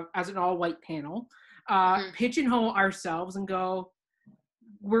 as an all-white panel, pigeonhole ourselves and go,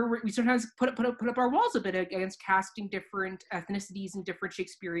 we sometimes put up our walls a bit against casting different ethnicities and different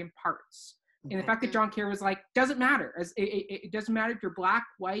Shakespearean parts. And the fact that John Caird was like, doesn't matter. It doesn't matter if you're black,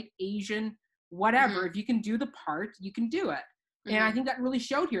 white, Asian, whatever. If you can do the part, you can do it. And I think that really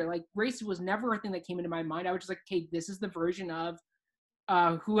showed here. Like, race was never a thing that came into my mind. I was just like, okay, this is the version of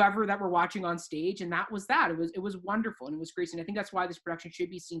whoever that we're watching on stage, and that was that. It was wonderful, and it was great. And I think that's why this production should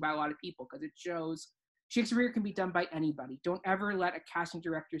be seen by a lot of people, because it shows Shakespeare can be done by anybody. Don't ever let a casting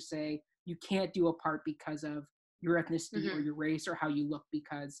director say you can't do a part because of your ethnicity or your race or how you look,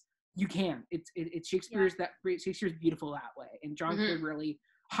 because you can. It's Shakespeare's Shakespeare's beautiful that way, and John Caird really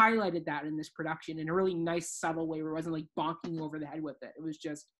highlighted that in this production in a really nice, subtle way where it wasn't like bonking you over the head with it. It was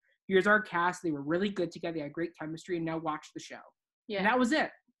just, here's our cast. They were really good together. They had great chemistry, and now watch the show. Yeah. And that was it.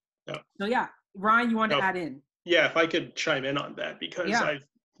 Yep. So yeah, Ryan, you want to add in? Yeah, if I could chime in on that, because I've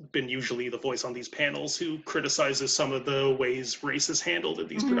been usually the voice on these panels who criticizes some of the ways race is handled in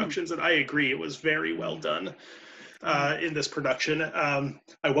these productions, and I agree, it was very well done in this production.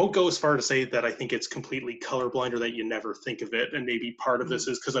 I won't go as far to say that I think it's completely colorblind or that you never think of it, and maybe part of this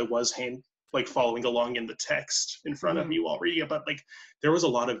is because I was following along in the text in front of me while reading it, but like there was a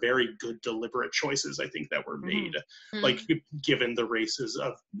lot of very good deliberate choices I think that were made, like given the races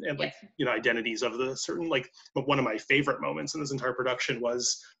of and like identities of the certain, like, but one of my favorite moments in this entire production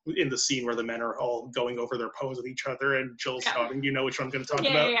was in the scene where the men are all going over their poems with each other, and Jill's shouting, you know which one I'm going to talk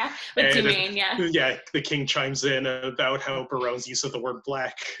about? With Dumaine, the king chimes in about how Berowne's use of the word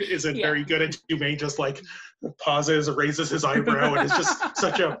black isn't very good, and Dumaine just like pauses, raises his eyebrow, and it's just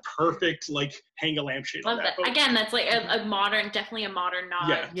such a perfect like hang a lampshade on that. Again, that's like a modern, definitely a modern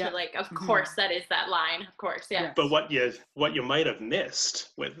nod to like, of course that is that line, of course, But what you might have missed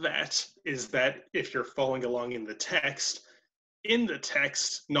with that is that if you're following along in the text,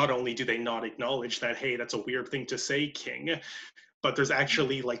 not only do they not acknowledge that, hey, that's a weird thing to say, king, but there's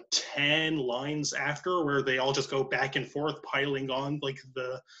actually like 10 lines after where they all just go back and forth, piling on like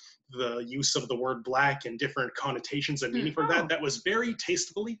the use of the word black and different connotations and meaning for that was very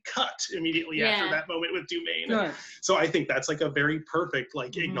tastefully cut immediately after that moment with Dumaine. So I think that's like a very perfect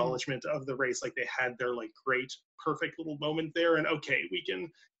like acknowledgement of the race. Like they had their like great perfect little moment there, and okay, we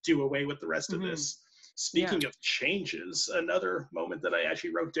can do away with the rest of this. Speaking of changes, another moment that I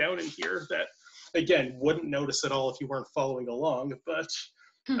actually wrote down in here that again wouldn't notice at all if you weren't following along, but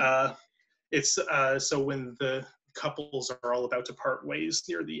it's so when the couples are all about to part ways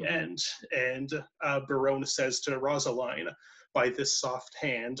near the end, and Berowne says to Rosaline, by this soft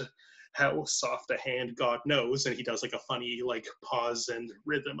hand, how soft a hand God knows, and he does like a funny like pause and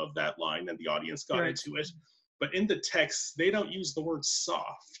rhythm of that line, and the audience got into it. But in the text they don't use the word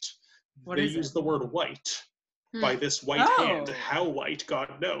soft, they use the word white. By this white hand, how white God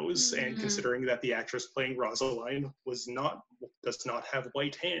knows, and considering that the actress playing Rosaline does not have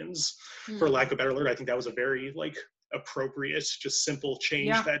white hands, for lack of a better word, I think that was a very like appropriate, just simple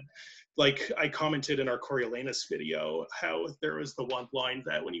change that, like I commented in our Coriolanus video, how there was the one line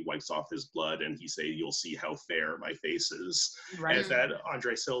that when he wipes off his blood and he say, "You'll see how fair my face is," and that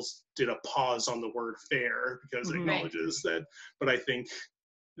Andre Sills did a pause on the word fair because it acknowledges that, but I think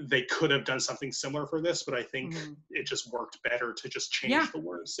they could have done something similar for this, but I think it just worked better to just change the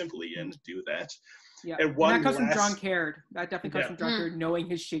word simply and do that. And that comes from John Caird. That definitely comes from John Caird, knowing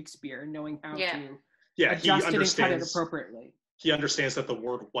his Shakespeare, knowing how to adjust it and cut it appropriately. he understands that the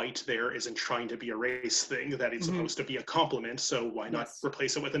word white there isn't trying to be a race thing, that it's supposed to be a compliment, so why not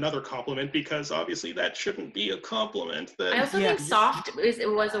replace it with another compliment, because obviously that shouldn't be a compliment. I also think soft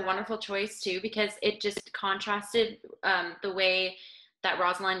was a wonderful choice too, because it just contrasted the way that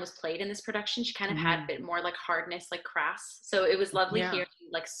Rosaline was played in this production. She kind of had a bit more like hardness, like crass. So it was lovely hearing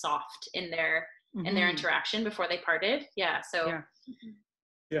like soft in their interaction before they parted. Wouldn't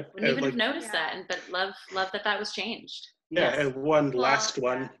even have noticed that, but love that was changed. And one last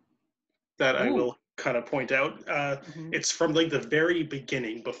one that I will kind of point out. It's from like the very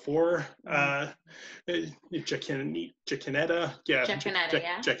beginning, before Jacinetta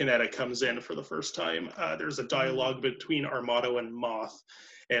comes in for the first time. There's a dialogue between Armado and Moth.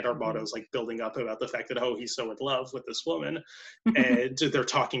 And Armado's like building up about the fact that, he's so in love with this woman. And they're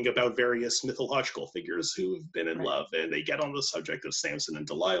talking about various mythological figures who've been in love. And they get on the subject of Samson and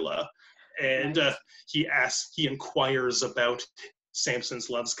Delilah. And he inquires about Samson's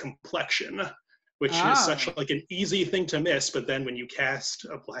love's complexion, which is such like an easy thing to miss. But then when you cast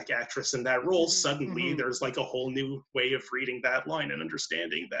a black actress in that role, suddenly there's like a whole new way of reading that line and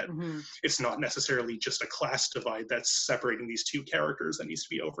understanding that it's not necessarily just a class divide that's separating these two characters that needs to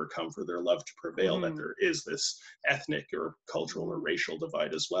be overcome for their love to prevail, that there is this ethnic or cultural or racial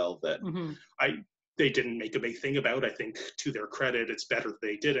divide as well that they didn't make a big thing about. I think to their credit, it's better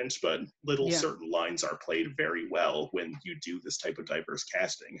they didn't, but certain lines are played very well when you do this type of diverse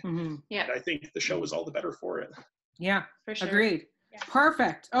casting. And I think the show is all the better for it. Yeah, for sure. Agreed. Yeah.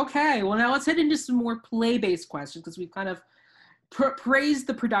 Perfect. Okay, well now let's head into some more play-based questions, because we've kind of praised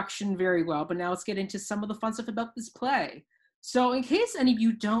the production very well, but now let's get into some of the fun stuff about this play. So in case any of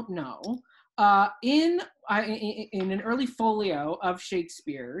you don't know, in an early folio of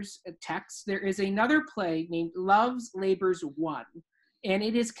Shakespeare's text, there is another play named Love's Labour's Won, and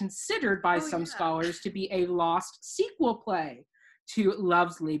it is considered by some scholars to be a lost sequel play to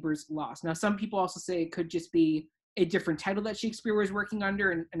Love's Labour's Lost. Now, some people also say it could just be a different title that Shakespeare was working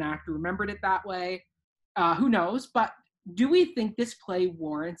under, and an actor remembered it that way. Who knows? But do we think this play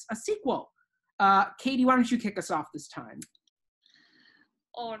warrants a sequel? Katie, why don't you kick us off this time?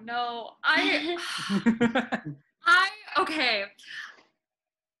 Oh no, okay.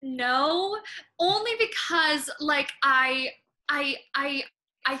 No, only because like I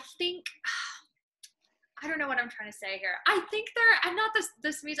think, I don't know what I'm trying to say here. I think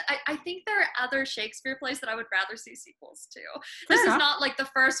I think there are other Shakespeare plays that I would rather see sequels to. This is not like the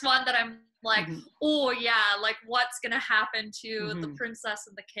first one that I'm like, oh yeah, like what's gonna happen to the princess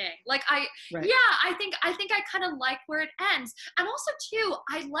and the king? Like I think I kind of like where it ends. And also too,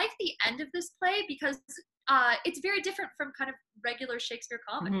 I like the end of this play because it's very different from kind of regular Shakespeare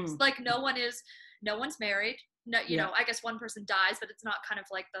comedies. Like no one's married. No, you know, I guess one person dies, but it's not kind of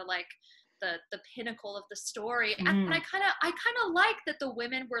like the pinnacle of the story. And I kind of like that the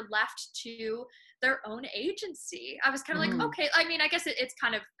women were left to their own agency. I was kind of like, okay, I mean, I guess it's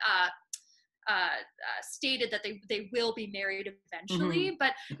kind of stated that they will be married eventually,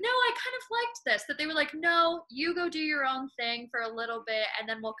 but no, I kind of liked this, that they were like, no, you go do your own thing for a little bit, and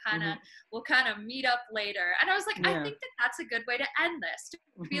then we'll kind of meet up later. And I was like, I think that that's a good way to end this, to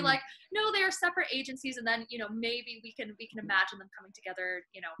be like, no, they are separate agencies, and then, you know, maybe we can imagine them coming together,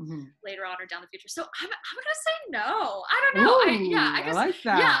 you know, later on or down the future. So I'm gonna say no. I don't know. I guess, I like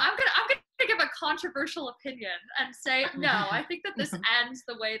that. Yeah, I'm gonna give a controversial opinion and say no. I think that this ends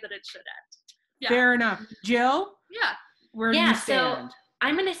the way that it should end. Yeah. Fair enough. Jill? Yeah. Where do you stand? So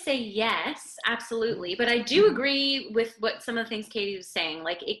I'm going to say yes, absolutely. But I do agree with what some of the things Katie was saying.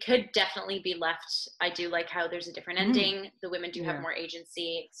 Like, it could definitely be left. I do like how there's a different ending. The women do have more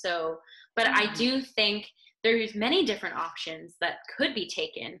agency. So, but I do think there's many different options that could be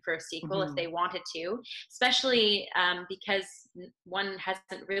taken for a sequel if they wanted to, especially because one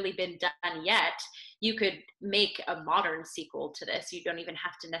hasn't really been done yet. You could make a modern sequel to this. You don't even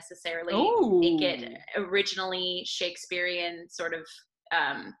have to necessarily make it originally Shakespearean sort of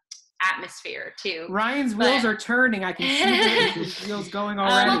atmosphere too. Ryan's wheels are turning. I can see his wheels going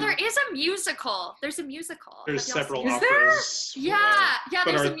already. Well, there is a musical. There's a musical. There's several operas. Yeah,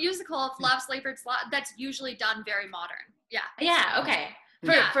 there's a musical of Love's Labour's Lost that's usually done very modern. Yeah. Okay.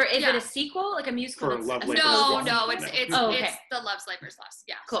 Is it a sequel, like a musical? For Love Labour's Lost? No, it's the Love's Labour's Lost.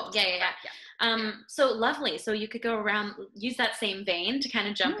 Yeah. Cool. Yeah. So lovely. So you could go around, use that same vein to kind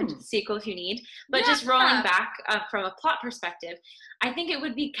of jump into the sequel if you need, but just rolling back from a plot perspective, I think it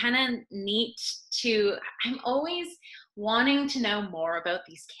would be kind of neat I'm always wanting to know more about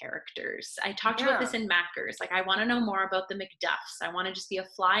these characters. I talked about this in Mackers. Like, I want to know more about the Macduffs. I want to just be a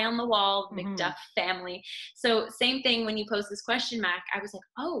fly on the wall of Macduff family. So same thing when you posed this question, Mac, I was like,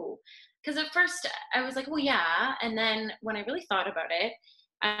 oh, because at first I was like, well, yeah. And then when I really thought about it,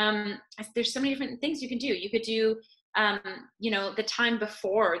 there's so many different things you can do. You could do, the time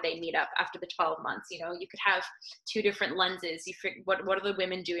before they meet up after the 12 months, you could have two different lenses. What are the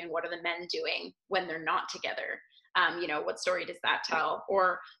women doing? What are the men doing when they're not together? What story does that tell?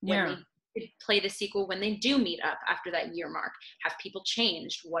 Or when we play the sequel, when they do meet up after that year mark, have people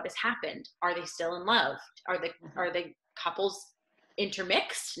changed? What has happened? Are they still in love? Are the couples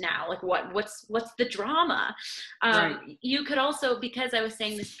intermixed now? Like what's the drama? You could also, because I was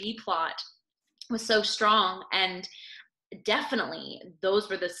saying this B plot was so strong, and definitely those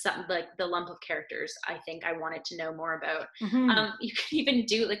were the lump of characters I think I wanted to know more about. You could even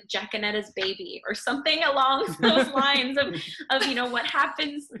do like Jacanetta's baby or something along those lines of what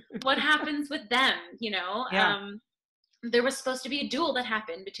happens with them. There was supposed to be a duel that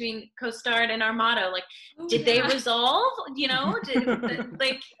happened between Costard and Armado. Like, did they resolve?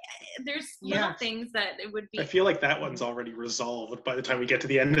 There's little things that it would be. I feel like that one's already resolved by the time we get to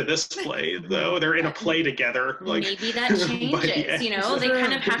the end of this play, though. They're in a play together. Like, maybe that changes. They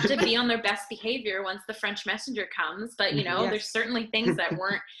kind of have to be on their best behavior once the French messenger comes. But there's certainly things that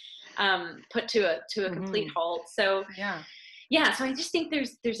weren't put to a complete halt. So so I just think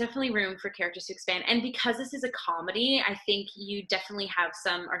there's definitely room for characters to expand. And because this is a comedy, I think you definitely have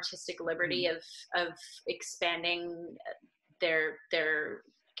some artistic liberty of expanding their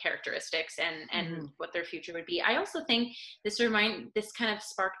characteristics and what their future would be. I also think this kind of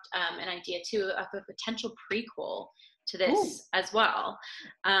sparked an idea too of a potential prequel to this as well.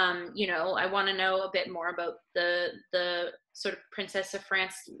 I want to know a bit more about the sort of Princess of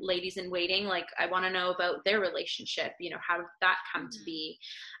France ladies in waiting. Like, I want to know about their relationship. How did that come to be?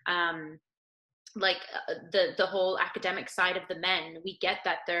 The whole academic side of the men. We get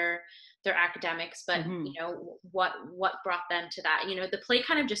that they're academics, but what brought them to that? The play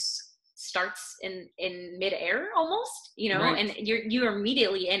kind of just starts in midair almost, and you're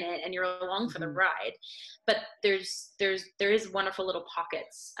immediately in it and you're along for the ride. But there is wonderful little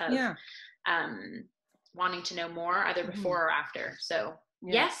pockets of wanting to know more either before or after. So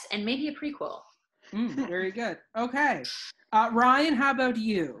yes, and maybe a prequel. Very good. Okay. Ryan, how about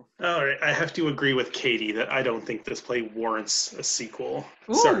you? All right, I have to agree with Katie that I don't think this play warrants a sequel.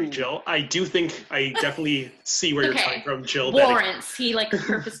 Ooh. Sorry, Jill. I definitely see where you're coming from, Jill. Warrants. He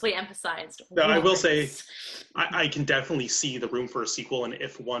purposely emphasized. No, I will say, I can definitely see the room for a sequel, and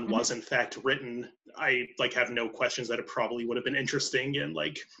if one was in fact written, I have no questions that it probably would have been interesting, and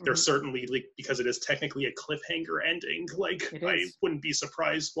there's certainly because it is technically a cliffhanger ending. I wouldn't be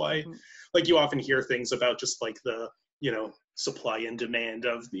surprised why. You often hear things about just the supply and demand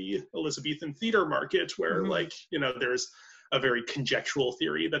of the Elizabethan theater market, where there's a very conjectural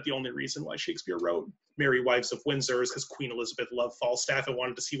theory that the only reason why Shakespeare wrote Merry Wives of Windsor is because Queen Elizabeth loved Falstaff and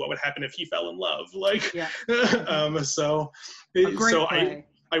wanted to see what would happen if he fell in love.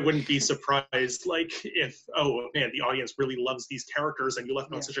 I wouldn't be surprised if, oh man, the audience really loves these characters and you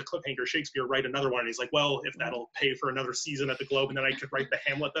left on such a cliffhanger, Shakespeare, write another one. And he's like, well, if that'll pay for another season at the Globe, and then I could write the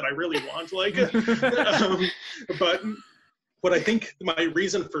Hamlet that I really want. But I think my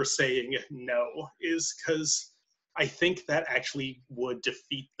reason for saying no is because I think that actually would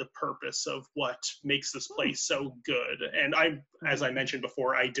defeat the purpose of what makes this play so good. And as I mentioned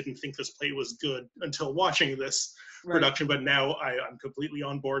before, I didn't think this play was good until watching this production, but now I'm completely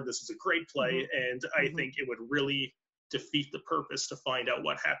on board. This is a great play, and I think it would really defeat the purpose to find out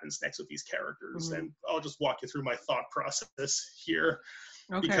what happens next with these characters. And I'll just walk you through my thought process here.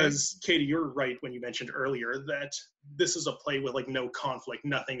 Okay. Because Katie, you're right when you mentioned earlier that this is a play with no conflict,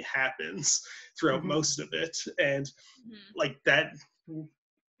 nothing happens throughout most of it, and that.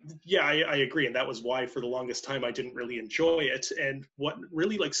 Yeah, I agree, and that was why for the longest time I didn't really enjoy it. And what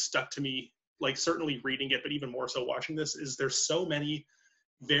really stuck to me, certainly reading it, but even more so watching this, is there's so many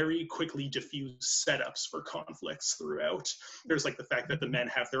very quickly diffuse setups for conflicts throughout. There's the fact that the men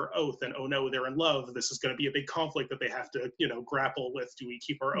have their oath and, oh no, they're in love. This is going to be a big conflict that they have to, grapple with. Do we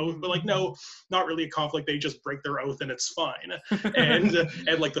keep our oath? But no, not really a conflict. They just break their oath and it's fine. And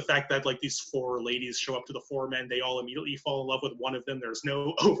the fact that these four ladies show up to the four men, they all immediately fall in love with one of them. There's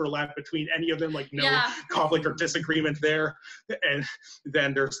no overlap between any of them, no conflict or disagreement there. And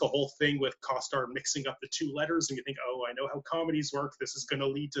then there's the whole thing with Costard mixing up the two letters, and you think, oh, I know how comedies work. This is going to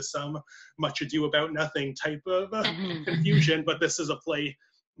to lead to some Much Ado About Nothing type of confusion, but this is a play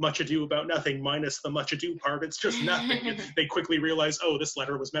Much Ado About Nothing minus the much ado part. It's just nothing. And they quickly realize, oh, this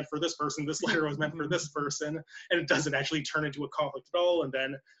letter was meant for this person, this letter was meant for this person, and it doesn't actually turn into a conflict at all. And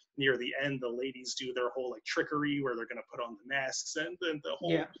then near the end, the ladies do their whole like trickery where they're going to put on the masks and then the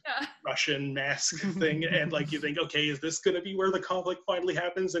whole Russian mask thing. And like you think, okay, is this going to be where the conflict finally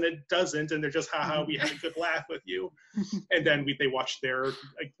happens? And it doesn't. And they're just, haha, we had a good laugh with you. And then they watch their,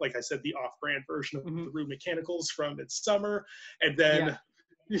 like I said, the off-brand version of the Rude Mechanicals from Midsummer. And then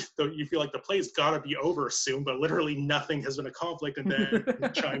you feel like the play's got to be over soon, but literally nothing has been a conflict. And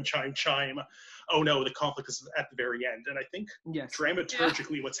then chime, chime, chime. Oh no, the conflict is at the very end. And I think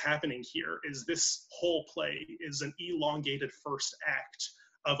dramaturgically what's happening here is this whole play is an elongated first act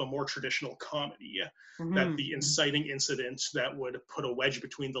of a more traditional comedy. That the inciting incident that would put a wedge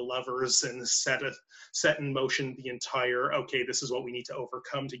between the lovers and set in motion the entire, okay, this is what we need to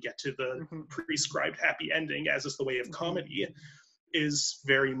overcome to get to the prescribed happy ending, as is the way of comedy, is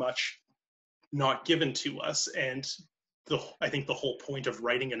very much not given to us. And I think the whole point of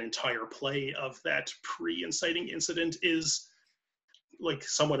writing an entire play of that pre-inciting incident is like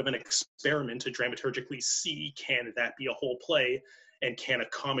somewhat of an experiment to dramaturgically see, can that be a whole play? And can a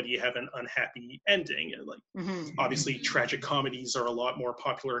comedy have an unhappy ending? And like, obviously tragic comedies are a lot more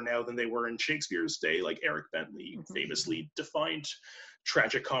popular now than they were in Shakespeare's day. Like Eric Bentley famously defined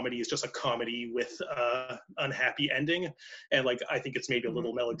tragic comedy as just a comedy with unhappy ending. And like, I think it's maybe a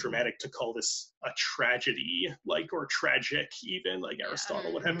little melodramatic to call this a tragedy, like, or tragic even. Like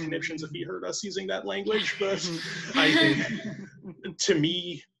Aristotle would have conniptions if he heard us using that language. But I think, to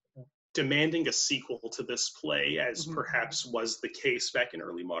me, demanding a sequel to this play, as perhaps was the case back in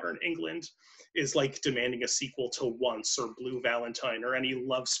early modern England, is like demanding a sequel to Once or Blue Valentine or any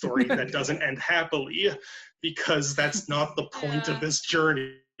love story that doesn't end happily, because that's not the point of this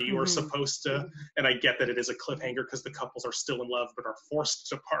journey. We're supposed to, and I get that it is a cliffhanger because the couples are still in love but are forced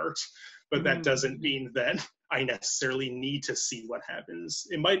to part, but that doesn't mean that I necessarily need to see what happens.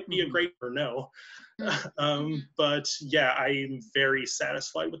 It might be a great or no. But yeah, I'm very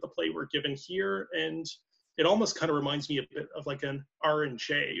satisfied with the play we're given here, and it almost kind of reminds me a bit of like an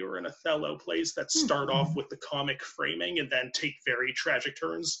R&J or an Othello plays that start off with the comic framing and then take very tragic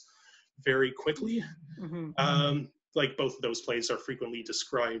turns very quickly. Like both of those plays are frequently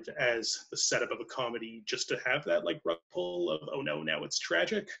described as the setup of a comedy just to have that like rug pull of, oh no, now it's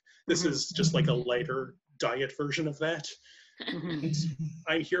tragic. This is just like a lighter diet version of that.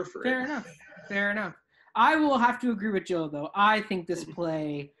 I'm here for it. Fair enough. I will have to agree with Jill though. I think this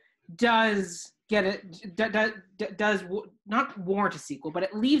play does get it, does not warrant a sequel, but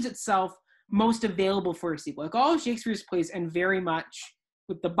it leaves itself most available for a sequel. Like all of Shakespeare's plays end very much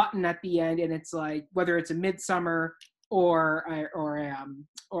with the button at the end, and it's like whether it's a Midsummer or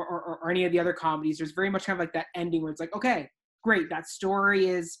any of the other comedies, there's very much kind of like that ending where it's like, okay, great, that story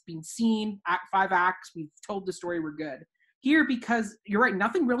is being seen, 5 acts, we've told the story, we're good. Here, because you're right,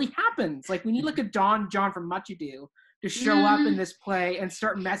 nothing really happens. Like we need like a John from Much Ado to show up in this play and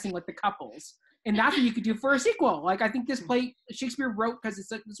start messing with the couples, and that's what you could do for a sequel. Like I think this play Shakespeare wrote because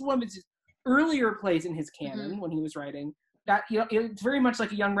it's like this one of his earlier plays in his canon when he was writing. That, you know, it's very much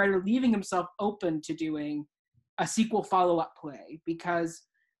like a young writer leaving himself open to doing a sequel follow-up play, because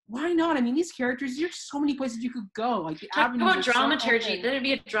why not? I mean, these characters, there's so many places you could go. Like the avenues about dramaturgy, so that'd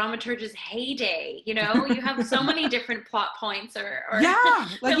be a dramaturg's heyday. You know, you have so many different plot points or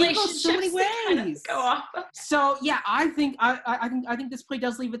like you go so many ways. Kind of go off. So yeah, I think this play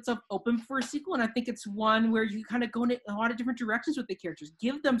does leave itself open for a sequel, and I think it's one where you kind of go in a lot of different directions with the characters.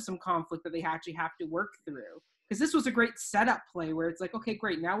 Give them some conflict that they actually have to work through. Because this was a great setup play where it's like, okay,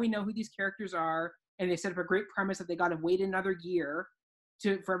 great, now we know who these characters are, and they set up a great premise that they got to wait another year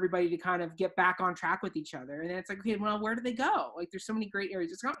for everybody to kind of get back on track with each other. And then it's like, okay, well, where do they go? Like, there's so many great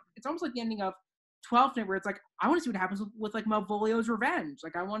areas. It's almost like the ending of 12th Night, where it's like, I want to see what happens with like Malvolio's revenge.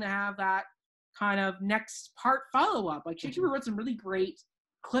 Like, I want to have that kind of next part follow-up. Like, Shakespeare wrote some really great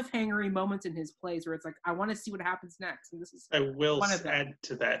cliffhangery moments in his plays where it's like, I want to see what happens next. And this is I will add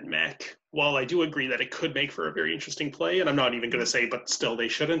to that, Mac. While I do agree that it could make for a very interesting play, and I'm not even going to say, but still they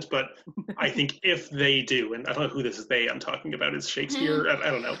shouldn't, but I think if they do, and I don't know who this is they I'm talking about, is Shakespeare? I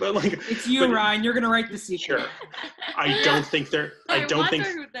don't know, but like... It's you, Ryan. You're going to write the sequel. Sure. I don't think they're... I wonder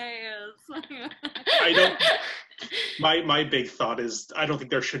who they is. I don't... My big thought is I don't think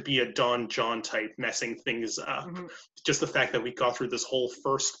there should be a Don John type messing things up. Just the fact that we got through this whole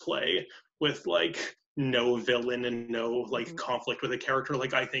first play with like no villain and no like conflict with a character.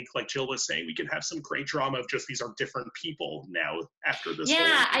 Like I think, like Jill was saying, we can have some great drama of just these are different people now after this.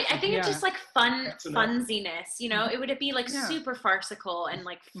 Yeah, I think it's just like funsiness, you know. It would be like super farcical and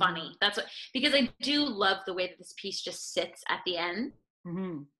like funny. That's what, because I do love the way that this piece just sits at the end,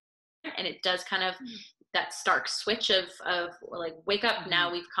 and it does kind of that stark switch of like, wake up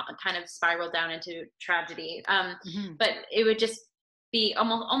now, we've kind of spiraled down into tragedy. But it would just be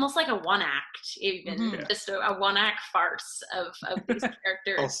almost like a one act, even just a one act farce of these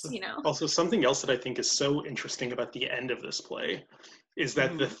characters. Also, you know. Also, something else that I think is so interesting about the end of this play is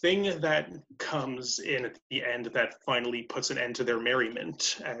that the thing that comes in at the end that finally puts an end to their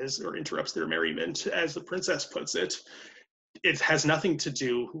merriment, or interrupts their merriment, as the princess puts it, it has nothing to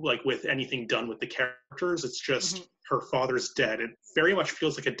do like with anything done with the characters. It's just her father's dead. It very much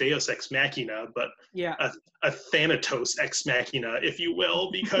feels like a Deus Ex Machina, but a Thanatos Ex Machina, if you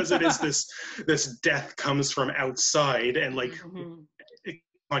will, because it is this death comes from outside, and like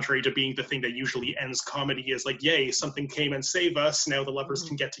contrary to being the thing that usually ends comedy is like, yay, something came and saved us, now the lovers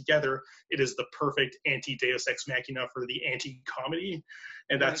can get together. It is the perfect anti-Deus Ex Machina for the anti-comedy,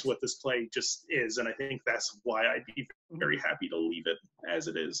 and that's what this play just is, and I think that's why I'd be very happy to leave it as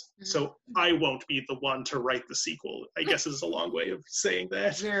it is. So I won't be the one to write the sequel, I guess is a long way of saying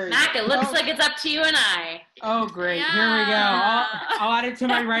that. Mac, it looks like it's up to you and I. Oh, great. Yeah. Here we go. I'll add it to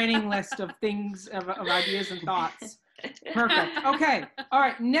my writing list of things, of ideas and thoughts. Perfect. Okay. All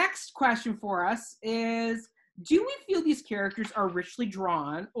right. Next question for us is, do we feel these characters are richly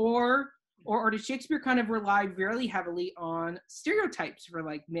drawn, or did Shakespeare kind of rely very heavily on stereotypes for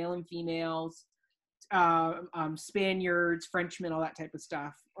like male and females, Spaniards, Frenchmen, all that type of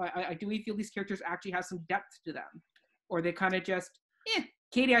stuff? Do we feel these characters actually have some depth to them, or they kind of just,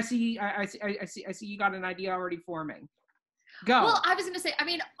 Katie, I see you got an idea already forming. Go. Well, I was going to say, I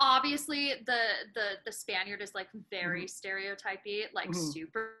mean, obviously the Spaniard is like very stereotypy, like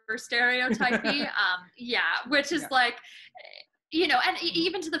super stereotypy. Which is like, you know, and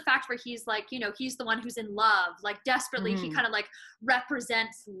even to the fact where he's like, you know, he's the one who's in love, like desperately, he kind of like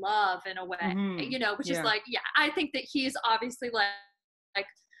represents love in a way, you know, which is like, I think that he's obviously like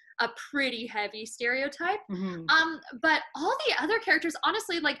a pretty heavy stereotype. But all the other characters,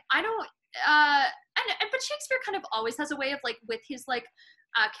 honestly, like I don't, but Shakespeare kind of always has a way of like with his like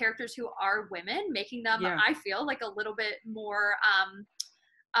characters who are women, making them I feel like a little bit more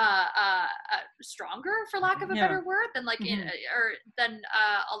stronger, for lack of a better word, than like than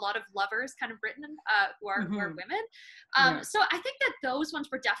a lot of lovers kind of written who are women. So I think that those ones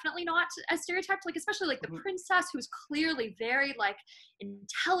were definitely not as stereotyped, like especially like the princess, who's clearly very like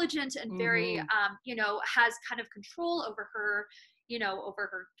intelligent and very you know, has kind of control over her, you know, over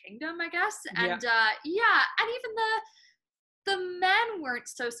her kingdom, I guess. And and even the men weren't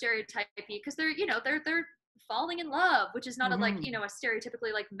so stereotypy, because they're, you know, they're falling in love, which is not a like, you know, a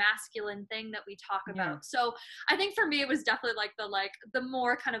stereotypically like masculine thing that we talk about. So I think for me it was definitely like the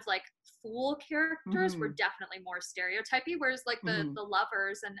more kind of like fool characters were definitely more stereotypy, whereas like the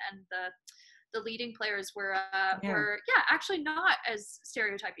lovers and the leading players were actually not as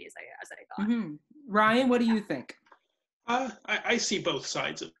stereotypy as I thought. Ryan, what do you think? I see both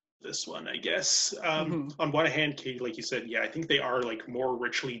sides of this one, I guess. On one hand, Katie, like you said, I think they are like more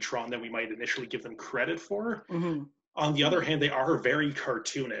richly drawn than we might initially give them credit for. On the other hand, they are very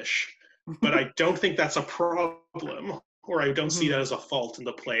cartoonish, but I don't think that's a problem, or I don't see that as a fault in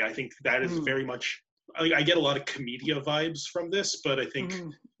the play. I think that is very much, I get a lot of Commedia vibes from this, but I think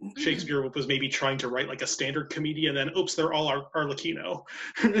Shakespeare was maybe trying to write like a standard comedy, and then oops, they're all Arlecchino.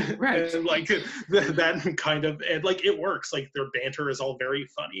 Right. And like that kind of, and like it works. Like their banter is all very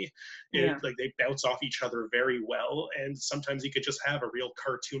funny. Like they bounce off each other very well, and sometimes you could just have a real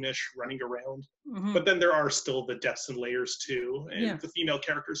cartoonish running around. But then there are still the depths and layers too, and the female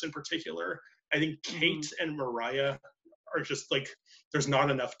characters in particular. I think Kate and Maria are just like, there's not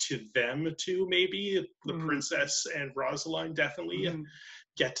enough to them to maybe the princess and Rosaline definitely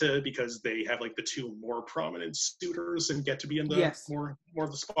get to, because they have like the two more prominent suitors and get to be in the more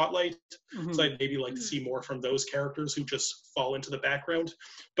of the spotlight. So I'd maybe like to see more from those characters who just fall into the background.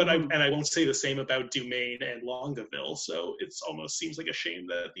 But I won't say the same about Dumaine and Longueville. So it's almost seems like a shame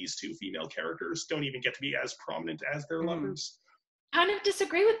that these two female characters don't even get to be as prominent as their lovers. Kind of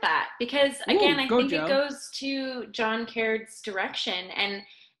disagree with that, because again, I think it goes to John Caird's direction, and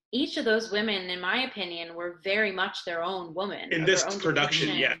each of those women, in my opinion, were very much their own woman. In this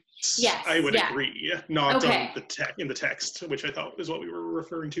production, yes, I would agree. Not on in the text, which I thought is what we were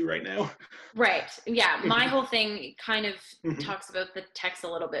referring to right now. Right. Yeah, my whole thing kind of talks about the text a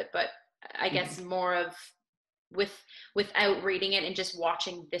little bit, but I guess more of without reading it and just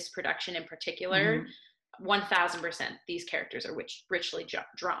watching this production in particular. 1000% these characters are richly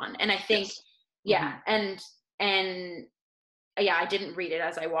drawn. And I think, and yeah, I didn't read it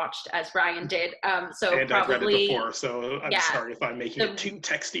as I watched, as Brian did. So and probably, I've read it before, so I'm sorry if I'm making it too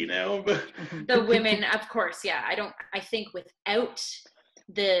texty now. But the women, of course, I think without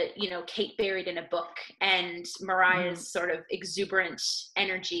the, Kate buried in a book and Mariah's sort of exuberant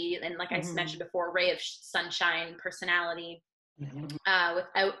energy and, like I mentioned before, ray of sunshine personality,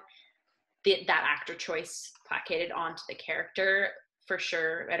 without that actor choice placated onto the character, for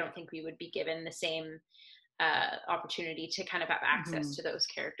sure, I don't think we would be given the same opportunity to kind of have access to those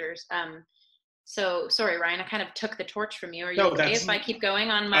characters. So sorry, Ryan, I kind of took the torch from you. Are you okay if I keep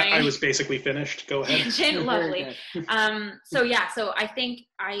going on my? I was basically finished. Go ahead. Lovely. So I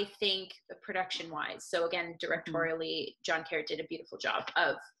think production-wise, so again, directorially, John Caird did a beautiful job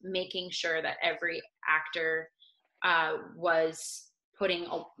of making sure that every actor was putting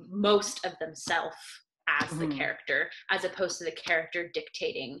most of themselves as the character, as opposed to the character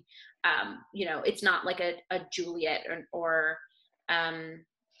dictating. It's not like a Juliet or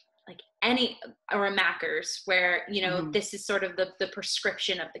like any, or a Mackers, where this is sort of the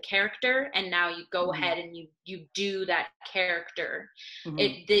prescription of the character, and now you go ahead and you do that character.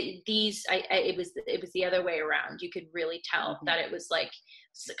 It was the other way around. You could really tell that it was like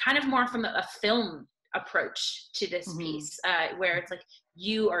kind of more from a film approach to this piece, where it's like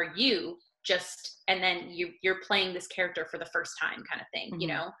you are you, just, and then you're playing this character for the first time, kind of thing,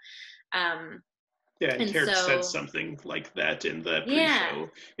 and Caird said something like that in the pre-show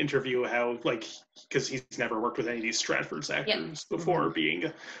interview, how, like, because he's never worked with any of these Stratford's actors before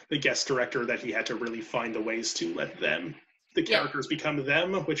being the guest director, that he had to really find the ways to let the characters become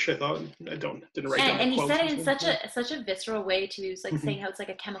them, which I thought didn't write down. And he said it in such a visceral way too. He was like saying how it's like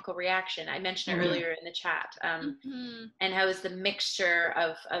a chemical reaction. I mentioned it earlier in the chat, and how it's the mixture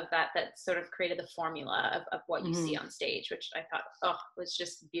of that sort of created the formula of what you see on stage, which I thought was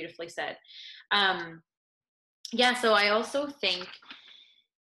just beautifully said. So I also think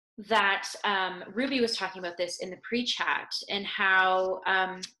that Ruby was talking about this in the pre-chat, and how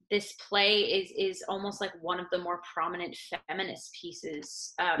this play is almost like one of the more prominent feminist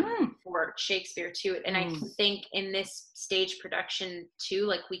pieces for Shakespeare too. And I think in this stage production too,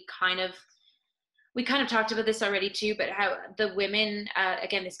 like we kind of talked about this already too, but how the women,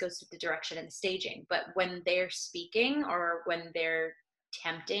 again, this goes to the direction and the staging, but when they're speaking or when they're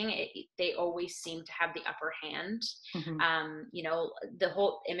tempting, they always seem to have the upper hand. The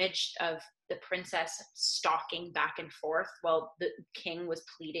whole image of the princess stalking back and forth while the king was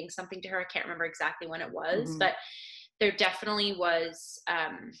pleading something to her, I can't remember exactly when it was, but there definitely was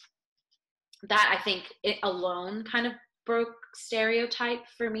that. I think it alone kind of broke stereotype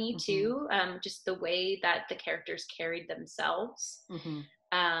for me too, just the way that the characters carried themselves.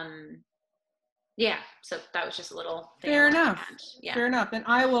 So that was just a little thing. Fair enough. And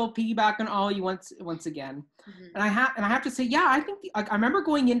I will piggyback on all you once again. And I have to say, I think I remember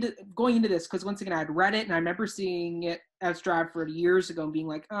going into this, because once again I had read it, and I remember seeing it at Stratford years ago and being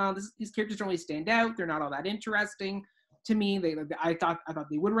like, these characters don't really stand out. They're not all that interesting to me. I thought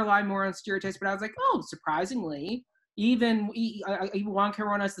they would rely more on stereotypes, but I was like, surprisingly, even Juan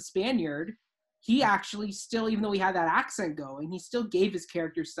Caird as the Spaniard, he actually still, even though he had that accent going, he still gave his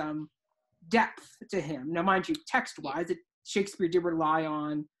character some depth to him. Now, mind you, text-wise, Shakespeare did rely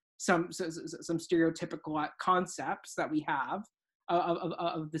on some stereotypical concepts that we have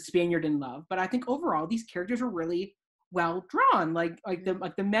of the Spaniard in love, but I think overall these characters are really well drawn. Like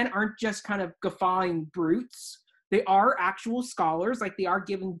the men aren't just kind of guffawing brutes; they are actual scholars. Like, they are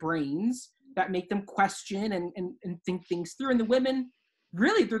given brains that make them question and think things through. And the women,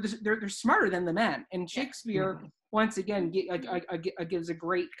 really, they're smarter than the men. And Shakespeare, once again, gives a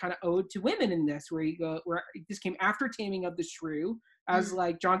great kind of ode to women in this, where this came after Taming of the Shrew, as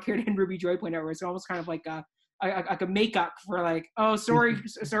like John Caird and Ruby Joy pointed out, where it's almost kind of like a makeup for like, sorry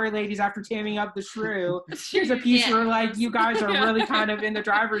ladies, after Taming of the Shrew, here's a piece where like you guys are really kind of in the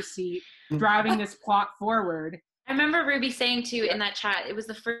driver's seat, driving this plot forward. I remember Ruby saying too in that chat, it was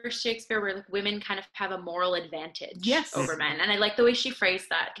the first Shakespeare where like women kind of have a moral advantage over men. And I like the way she phrased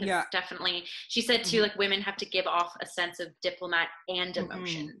that, because definitely, she said too, like women have to give off a sense of diplomat and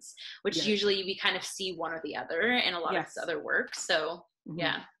emotions, which usually we kind of see one or the other in a lot of his other works. So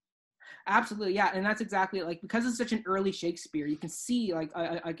Absolutely, and that's exactly like, because it's such an early Shakespeare, you can see like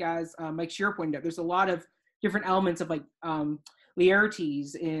as Mike Shara pointed out, there's a lot of different elements of like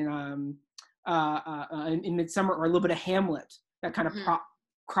Laertes in Midsummer, or a little bit of Hamlet that kind of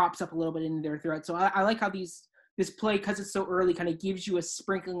crops up a little bit in there throughout. So I like how this play, because it's so early, kind of gives you a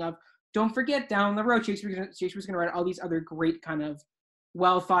sprinkling of, don't forget, down the road Shakespeare's going to write all these other great kind of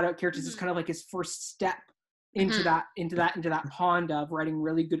well thought out characters. It's kind of like his first step into that pond of writing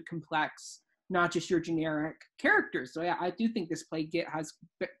really good, complex, not just your generic characters. So yeah, I do think this play has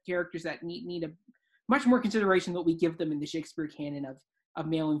characters that need a much more consideration than what we give them in the Shakespeare canon of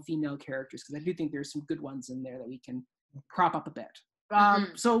male and female characters, because I do think there's some good ones in there that we can prop up a bit.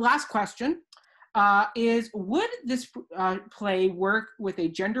 So last question is, would this play work with a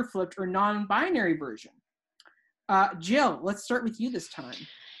gender-flipped or non-binary version? Jill, let's start with you this time.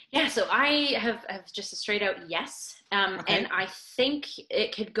 Yeah, so I have just a straight out yes. And I think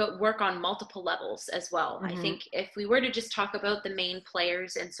it could work on multiple levels as well. I think if we were to just talk about the main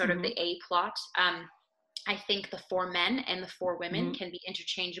players and sort of the A plot, I think the 4 men and the 4 women can be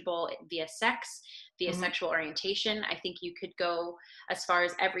interchangeable via sex, via sexual orientation. I think you could go as far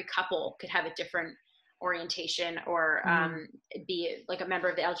as every couple could have a different orientation, or be like a member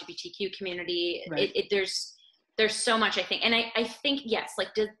of the LGBTQ community. Right. There's so much, I think. And I think, yes,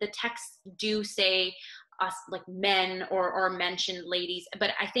 like the texts do say us, like men or mention ladies,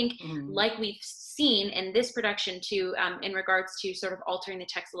 but I think like we've seen in this production too, in regards to sort of altering the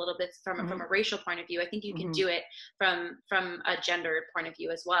text a little bit from a racial point of view, I think you can do it from a gender point of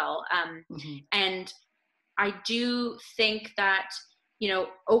view as well. And I do think that,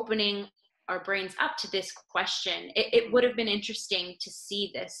 opening our brains up to this question, it would have been interesting to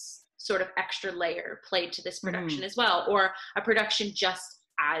see this sort of extra layer played to this production as well, or a production just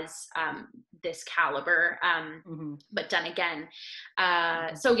as this caliber, but done again.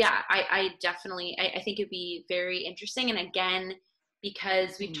 So yeah, I definitely, I think it'd be very interesting. And again,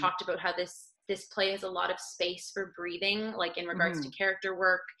 because we've talked about how this play has a lot of space for breathing, like in regards to character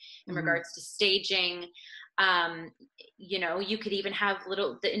work, in regards to staging, you could even have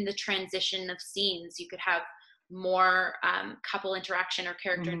in the transition of scenes, you could have more couple interaction or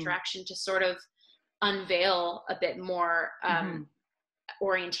character interaction to sort of unveil a bit more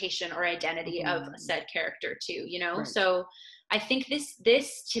orientation or identity of a said character too, Right. So I think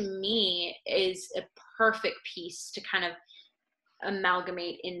this to me is a perfect piece to kind of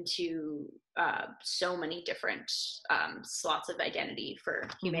amalgamate into so many different slots of identity for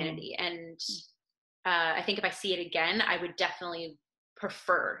humanity. And I think if I see it again, I would definitely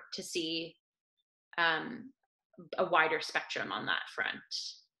prefer to see a wider spectrum on that front.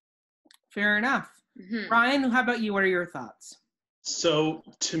 Fair enough. Ryan, how about you? What are your thoughts? So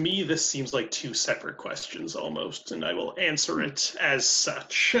to me, this seems like 2 separate questions almost, and I will answer it as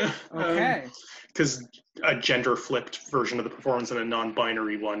such. Okay. Because a gender-flipped version of the performance and a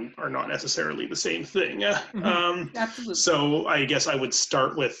non-binary one are not necessarily the same thing. Absolutely. So I guess I would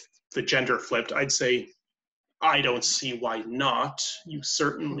start with the gender-flipped. I'd say I don't see why not. You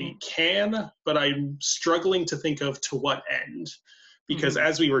certainly can, but I'm struggling to think of to what end. Because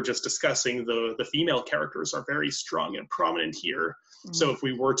as we were just discussing, the female characters are very strong and prominent here. So if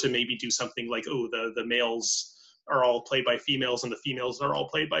we were to maybe do something like, the males are all played by females and the females are all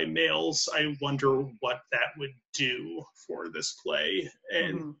played by males, I wonder what that would do for this play.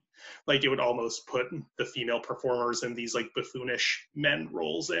 And like, it would almost put the female performers in these like buffoonish men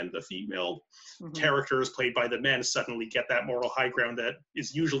roles, and the female characters played by the men suddenly get that moral high ground that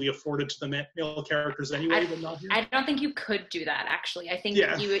is usually afforded to the male characters anyway, but not here. I don't think you could do that, actually. I think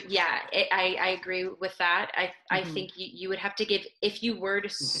you would, I agree with that. I think you would have to give, if you were to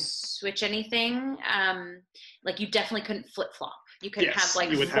switch anything, like you definitely couldn't flip-flop. You couldn't have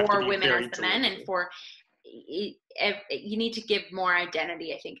like 4 women as the men and 4. You need to give more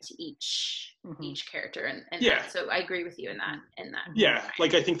identity, I think, to each character, and so I agree with you in that.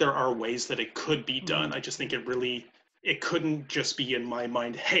 Like I think there are ways that it could be done. I just think it couldn't just be in my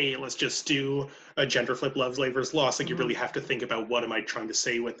mind, hey, let's just do a gender flip Love Labor's Lost. Like you really have to think about, what am I trying to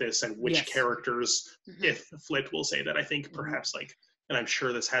say with this, and which characters, if flipped, will say that. I think perhaps like, and I'm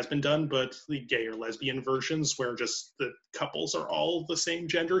sure this has been done, but the gay or lesbian versions where just the couples are all the same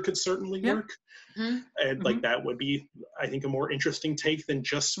gender could certainly work. And like that would be, I think, a more interesting take than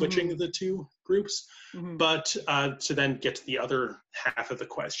just switching the 2 groups. But to then get to the other half of the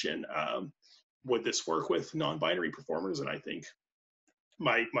question, would this work with non-binary performers? And I think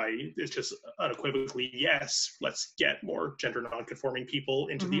my it's just unequivocally yes. Let's get more gender non-conforming people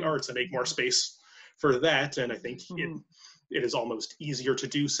into the arts and make more space for that. And I think it is almost easier to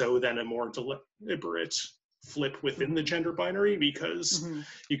do so than a more deliberate flip within the gender binary, because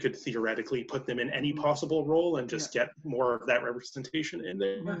you could theoretically put them in any possible role and just get more of that representation in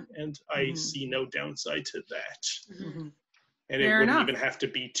there. And I see no downside to that. And it wouldn't even have to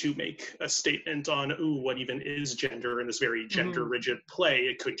be to make a statement on, what even is gender in this very gender rigid play.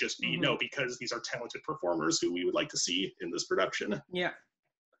 It could just be, no, because these are talented performers who we would like to see in this production. Yeah.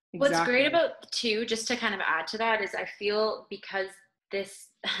 Exactly. What's great about too, just to kind of add to that, is I feel because this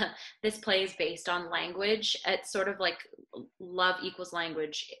play is based on language. It's sort of like love equals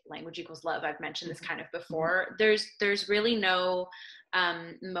language, language equals love. I've mentioned this kind of before. There's really no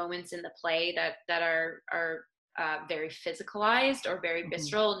moments in the play that are very physicalized or very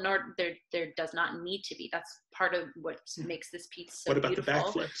visceral, nor there does not need to be. That's part of what makes this piece so beautiful. What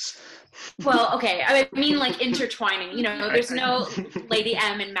about the backflips? Well, okay, I mean like intertwining, you know, there's no Lady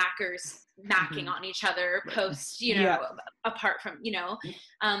M and Mackers macking on each other post, you know, apart from, you know,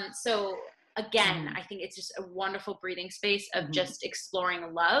 so again, I think it's just a wonderful breathing space of just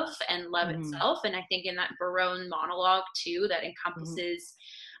exploring love and love itself. And I think in that Berowne monologue too, that encompasses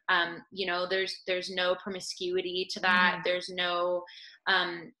you know, there's no promiscuity to that. There's no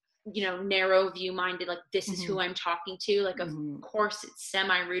you know, narrow view minded, like this is who I'm talking to. Like of course it's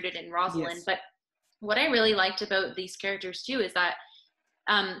semi-rooted in Rosalind, but what I really liked about these characters too is that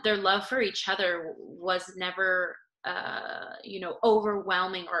their love for each other was never you know,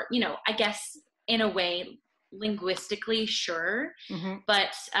 overwhelming, or, you know, I guess in a way linguistically, sure,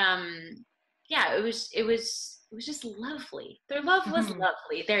 but yeah, it was just lovely. Their love was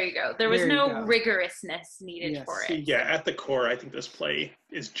lovely. There you go. There was no rigorousness needed for it. Yeah, at the core, I think this play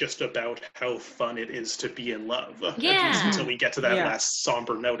is just about how fun it is to be in love. Yeah. At least until we get to that last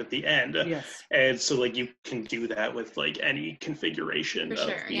somber note at the end. Yes. And so, like, you can do that with, like, any configuration of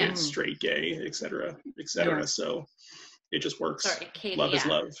being straight, gay, etc., etc. Yeah. So it just works. Sorry, Katie, love is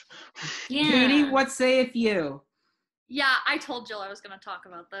love. Yeah. Katie, what sayeth you? Yeah, I told Jill I was going to talk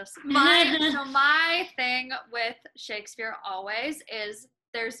about this. My thing with Shakespeare always is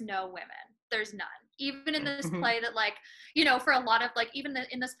there's no women. There's none. Even in this play that, like, you know, for a lot of, like, even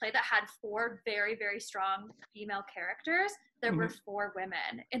in this play that had 4 very, very strong female characters, there were 4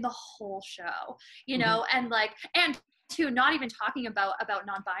 women in the whole show, you know, and, like, and too, not even talking about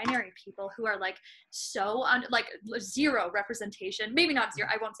non-binary people who are like so like zero representation, maybe not zero,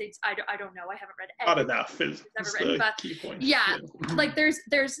 I won't say I don't know, I haven't read not enough is the key point. Yeah, like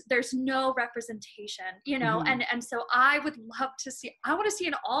there's no representation, you know, and so I would love to see, I want to see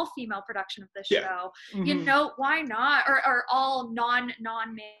an all-female production of this show, you know, why not, or all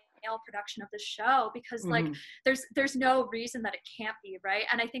non-male production of the show, because like there's no reason that it can't be, right?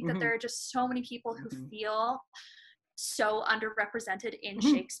 And I think that there are just so many people who feel so underrepresented in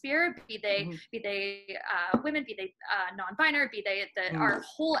Shakespeare, be they women, be they non-binary, be they our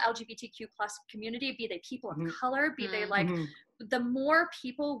whole LGBTQ plus community, be they people of color, be they like the more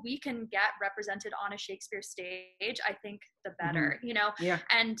people we can get represented on a Shakespeare stage, I think the better, you know?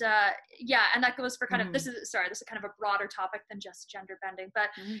 And and that goes for kind of, this is kind of a broader topic than just gender bending, but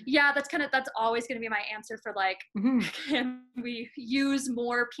that's always going to be my answer for like, can we use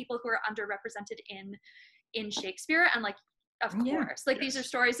more people who are underrepresented in Shakespeare? And like, of course, like these are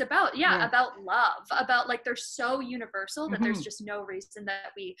stories about about love, about like they're so universal that there's just no reason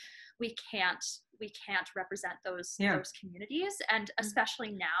that we can't represent those communities, and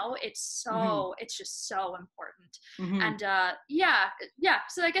especially now it's just so important. And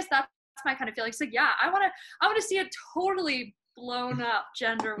so I guess that's my kind of feeling. So I want to see it totally blown up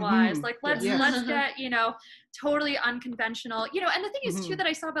gender wise, like let's get, you know, totally unconventional, you know. And the thing is too that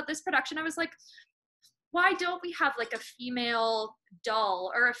I saw about this production, I was like, why don't we have like a female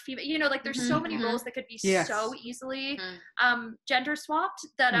doll or a female, you know, like there's so many roles that could be so easily gender swapped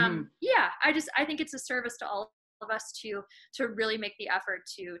that I think it's a service to all of us to really make the effort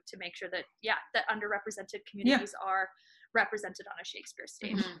to make sure that that underrepresented communities are represented on a Shakespeare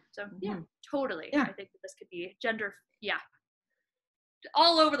stage. So totally. I think that this could be gender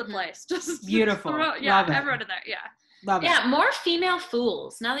all over the place. Just beautiful. Everyone in there. Love it. More female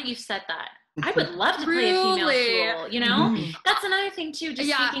fools. Now that you've said that, I would love to play a female fool, you know? That's another thing too, just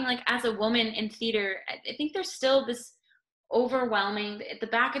speaking like as a woman in theater, I think there's still this overwhelming, at the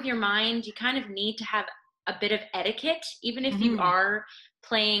back of your mind, you kind of need to have a bit of etiquette, even if you are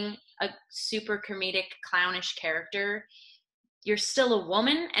playing a super comedic, clownish character, you're still a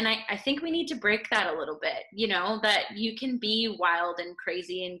woman. And I think we need to break that a little bit, you know, that you can be wild and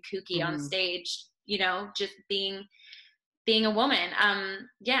crazy and kooky on stage, you know, just being a woman.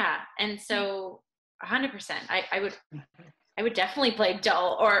 And so 100%, I would definitely play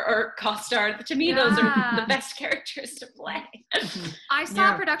Dull or Costar. To me, those are the best characters to play. I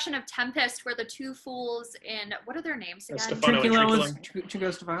saw a production of Tempest where the 2 fools in, what are their names again?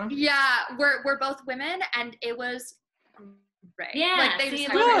 Trinculo Stefano. We're both women, and it was great. Yeah, like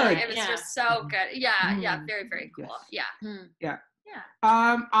it was just so good. Very, very cool.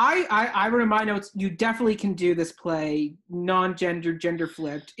 I wrote in my notes, you definitely can do this play non-gender, gender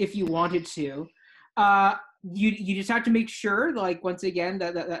flipped if you wanted to. You just have to make sure, like, once again,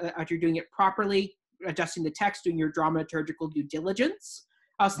 that you're doing it properly, adjusting the text, doing your dramaturgical due diligence.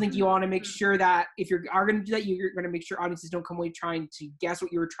 I also think you want to make sure that if you are going to do that, you're going to make sure audiences don't come away trying to guess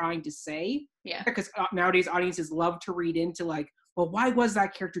what you were trying to say. Yeah. Because nowadays audiences love to read into like, well, why was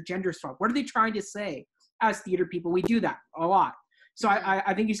that character gender swapped? What are they trying to say? As theater people, we do that a lot. So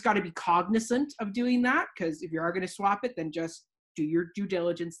I think you just got to be cognizant of doing that, because if you are going to swap it, then just do your due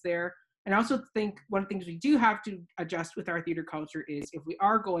diligence there. And I also think one of the things we do have to adjust with our theater culture is if we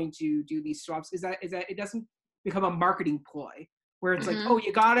are going to do these swaps, is that it doesn't become a marketing ploy where it's like, oh,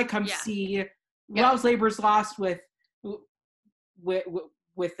 you got to come see Love's Labor's Lost with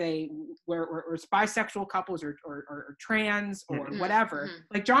a where it's bisexual couples or trans or whatever.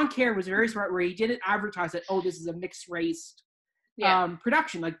 Like John Caird was very smart where he didn't advertise that, oh, this is a mixed race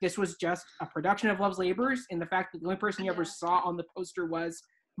production. Like this was just a production of Love's Labor's, and the fact that the only person you ever saw on the poster was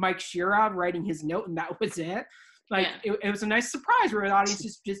Mike Shara writing his note, and that was it. Like it was a nice surprise where the audience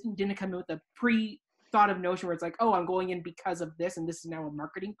just didn't come in with a thought of notion where it's like, oh, I'm going in because of this, and this is now a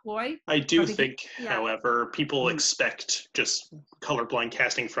marketing ploy. I do think, however, people expect just colorblind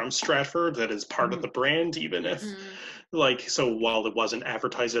casting from Stratford that is part of the brand, even if, like, so while it wasn't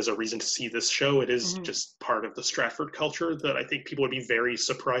advertised as a reason to see this show, it is just part of the Stratford culture that I think people would be very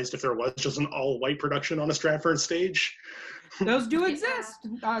surprised if there was just an all-white production on a Stratford stage. Those do exist.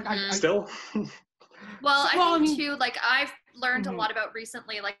 Still? Well, I think too, like I've learned a lot about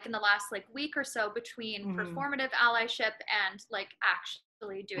recently, like in the last like week or so, between performative allyship and like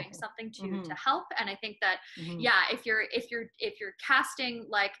actually doing something to help. And I think that if you're casting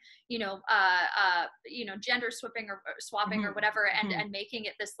like gender swapping or whatever, and making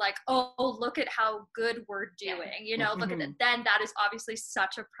it this like, oh, look at how good we're doing, look at it, then that is obviously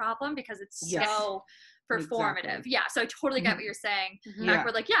such a problem because it's so performative. Exactly. So I totally get what you're saying.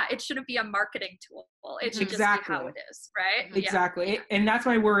 We're like, it shouldn't be a marketing tool. It should just be how it is, right? Exactly. And that's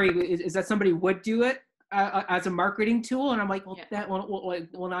my worry is that somebody would do it as a marketing tool, and I'm like, well,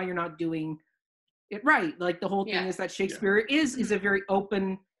 now you're not doing it right. Like the whole thing is that Shakespeare is a very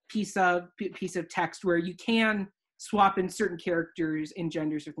open piece of text where you can swap in certain characters and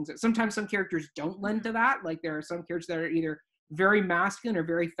genders or things. Sometimes some characters don't lend to that. Like there are some characters that are either very masculine or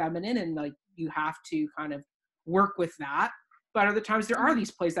very feminine, and like you have to kind of work with that. But other times there are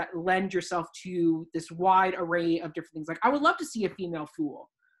these plays that lend yourself to this wide array of different things. Like I would love to see a female fool.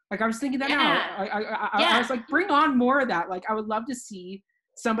 Like I was thinking that now. I was like, bring on more of that. Like I would love to see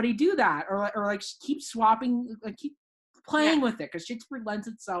somebody do that, or like keep swapping, like keep playing with it, because Shakespeare lends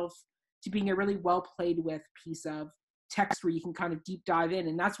itself to being a really well played with piece of text where you can kind of deep dive in,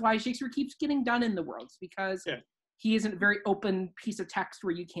 and that's why Shakespeare keeps getting done in the world, because he is a very open piece of text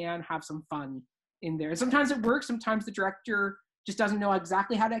where you can have some fun in there. Sometimes it works. Sometimes the director just doesn't know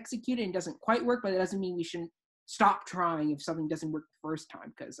exactly how to execute it and doesn't quite work, but it doesn't mean we shouldn't stop trying if something doesn't work the first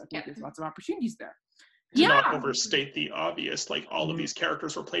time, because I think there's lots of opportunities there. To not overstate the obvious, like all of these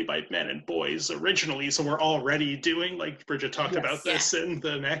characters were played by men and boys originally, so we're already doing, like Bridget talked about this in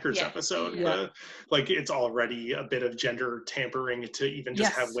the Knackers episode, like it's already a bit of gender tampering to even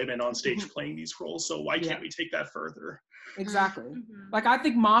just have women on stage playing these roles, so why can't we take that further? Exactly. Like I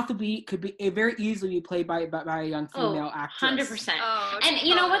think Moth could be very easily be played by a young female actress. 100%. And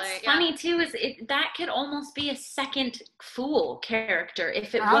you know what's funny too is that could almost be a second fool character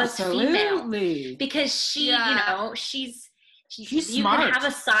if it was female, because she, she's smart. You could have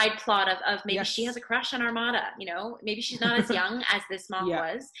a side plot of maybe she has a crush on Armada, maybe she's not as young as this Moth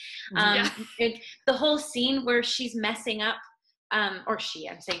was. The whole scene where she's messing up,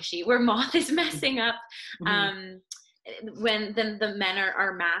 where Moth is messing up, when the men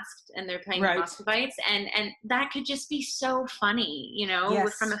are masked and they're playing Borochovitz, and that could just be so funny,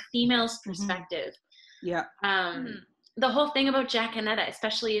 from a female's perspective. The whole thing about Jacanetta,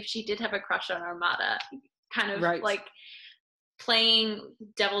 especially if she did have a crush on Armada, kind of like playing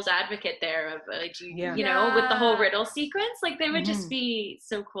devil's advocate there of like, with the whole riddle sequence, like they would just be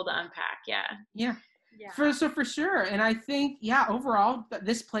so cool to unpack. For sure. And I think, overall,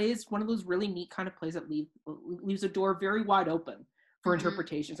 this play is one of those really neat kind of plays that leaves a door very wide open for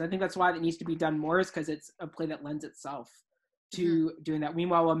interpretations. I think that's why it needs to be done more, is because it's a play that lends itself to doing that.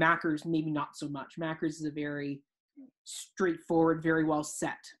 Meanwhile, Mackers, maybe not so much. Mackers is a very straightforward, very well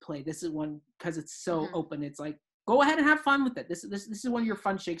set play. This is one, because it's so open, it's like, go ahead and have fun with it. This is one of your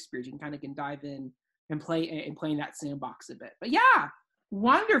fun Shakespeares. You can dive in and play in that sandbox a bit. But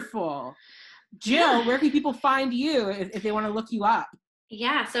wonderful. Jill, where can people find you if they want to look you up?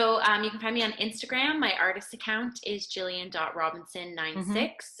 So you can find me on Instagram. My artist account is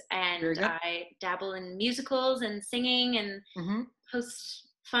jillian.robinson96, and I dabble in musicals and singing and post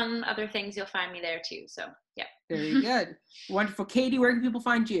fun other things. You'll find me there too. So, Very good. Wonderful. Katie, where can people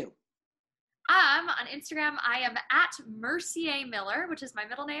find you? On Instagram, I am at Mercier Miller, which is my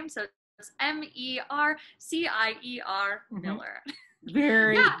middle name. So it's MERCIER Miller.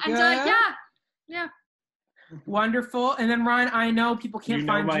 Very good. And yeah. Wonderful. And then Ryan, I know people can't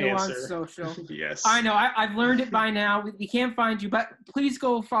find you on social. Yes. I know. I've learned it by now. We can't find you, but please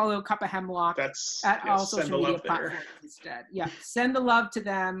go follow Cup of Hemlock all social media platforms instead. Yeah, send the love to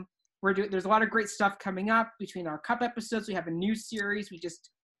them. There's a lot of great stuff coming up between our Cup episodes. We have a new series we just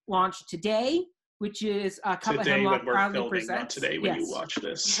launched today, which is Cup of Hemlock proudly presents. Not today when you watch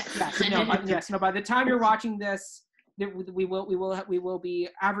this. Yes. By the time you're watching this, we will be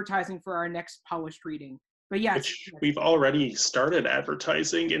advertising for our next published reading. But yes, which we've already started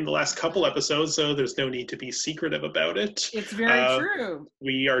advertising in the last couple episodes, so there's no need to be secretive about it. It's very true.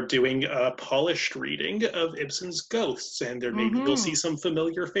 We are doing a polished reading of Ibsen's Ghosts, and there maybe you'll see some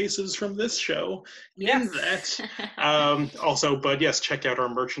familiar faces from this show in that. But yes, check out our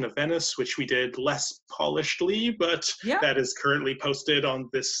Merchant of Venice, which we did less polishedly, but that is currently posted on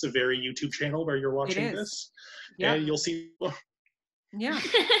this very YouTube channel where you're watching this. Yeah, you'll see. Yeah,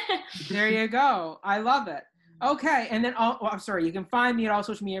 there you go. I love it. Okay, and then you can find me at all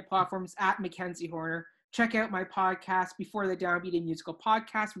social media platforms at Mackenzie Horner. Check out my podcast, Before the Downbeat Musical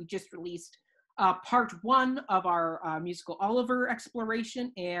Podcast. We just released part 1 of our musical Oliver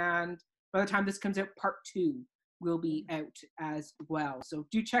exploration, and by the time this comes out, part 2 will be out as well. So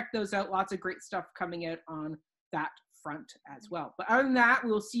do check those out. Lots of great stuff coming out on that front as well. But other than that,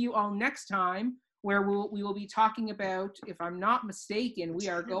 we'll see you all next time, where we will be talking about, if I'm not mistaken, we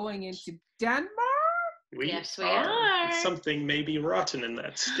are going into Denmark? Yes, we are. Something may be rotten in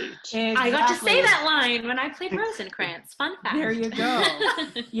that state. Exactly. I got to say that line when I played Rosencrantz. Fun fact. There you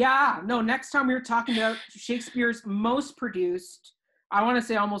go. Next time we're talking about Shakespeare's most produced, I want to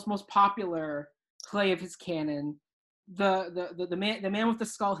say almost most popular play of his canon, the man with the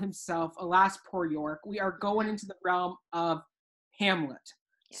skull himself, Alas, Poor York. We are going into the realm of Hamlet.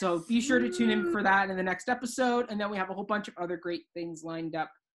 So be sure to tune in for that in the next episode. And then we have a whole bunch of other great things lined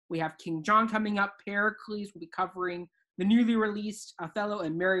up. We have King John coming up. Pericles will be covering the newly released Othello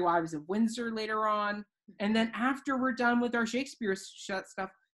and Merry Wives of Windsor later on. And then after we're done with our Shakespeare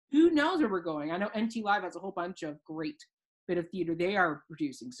stuff, who knows where we're going? I know NT Live has a whole bunch of great bit of theater they are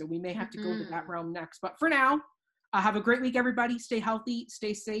producing. So we may have to go to that realm next. But for now, have a great week, everybody. Stay healthy,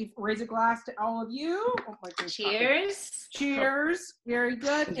 stay safe. Raise a glass to all of you. Cheers. Cheers. Very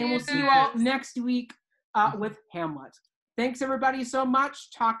good. And we'll see you all next week with Hamlet. Thanks, everybody, so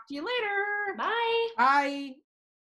much. Talk to you later. Bye. Bye.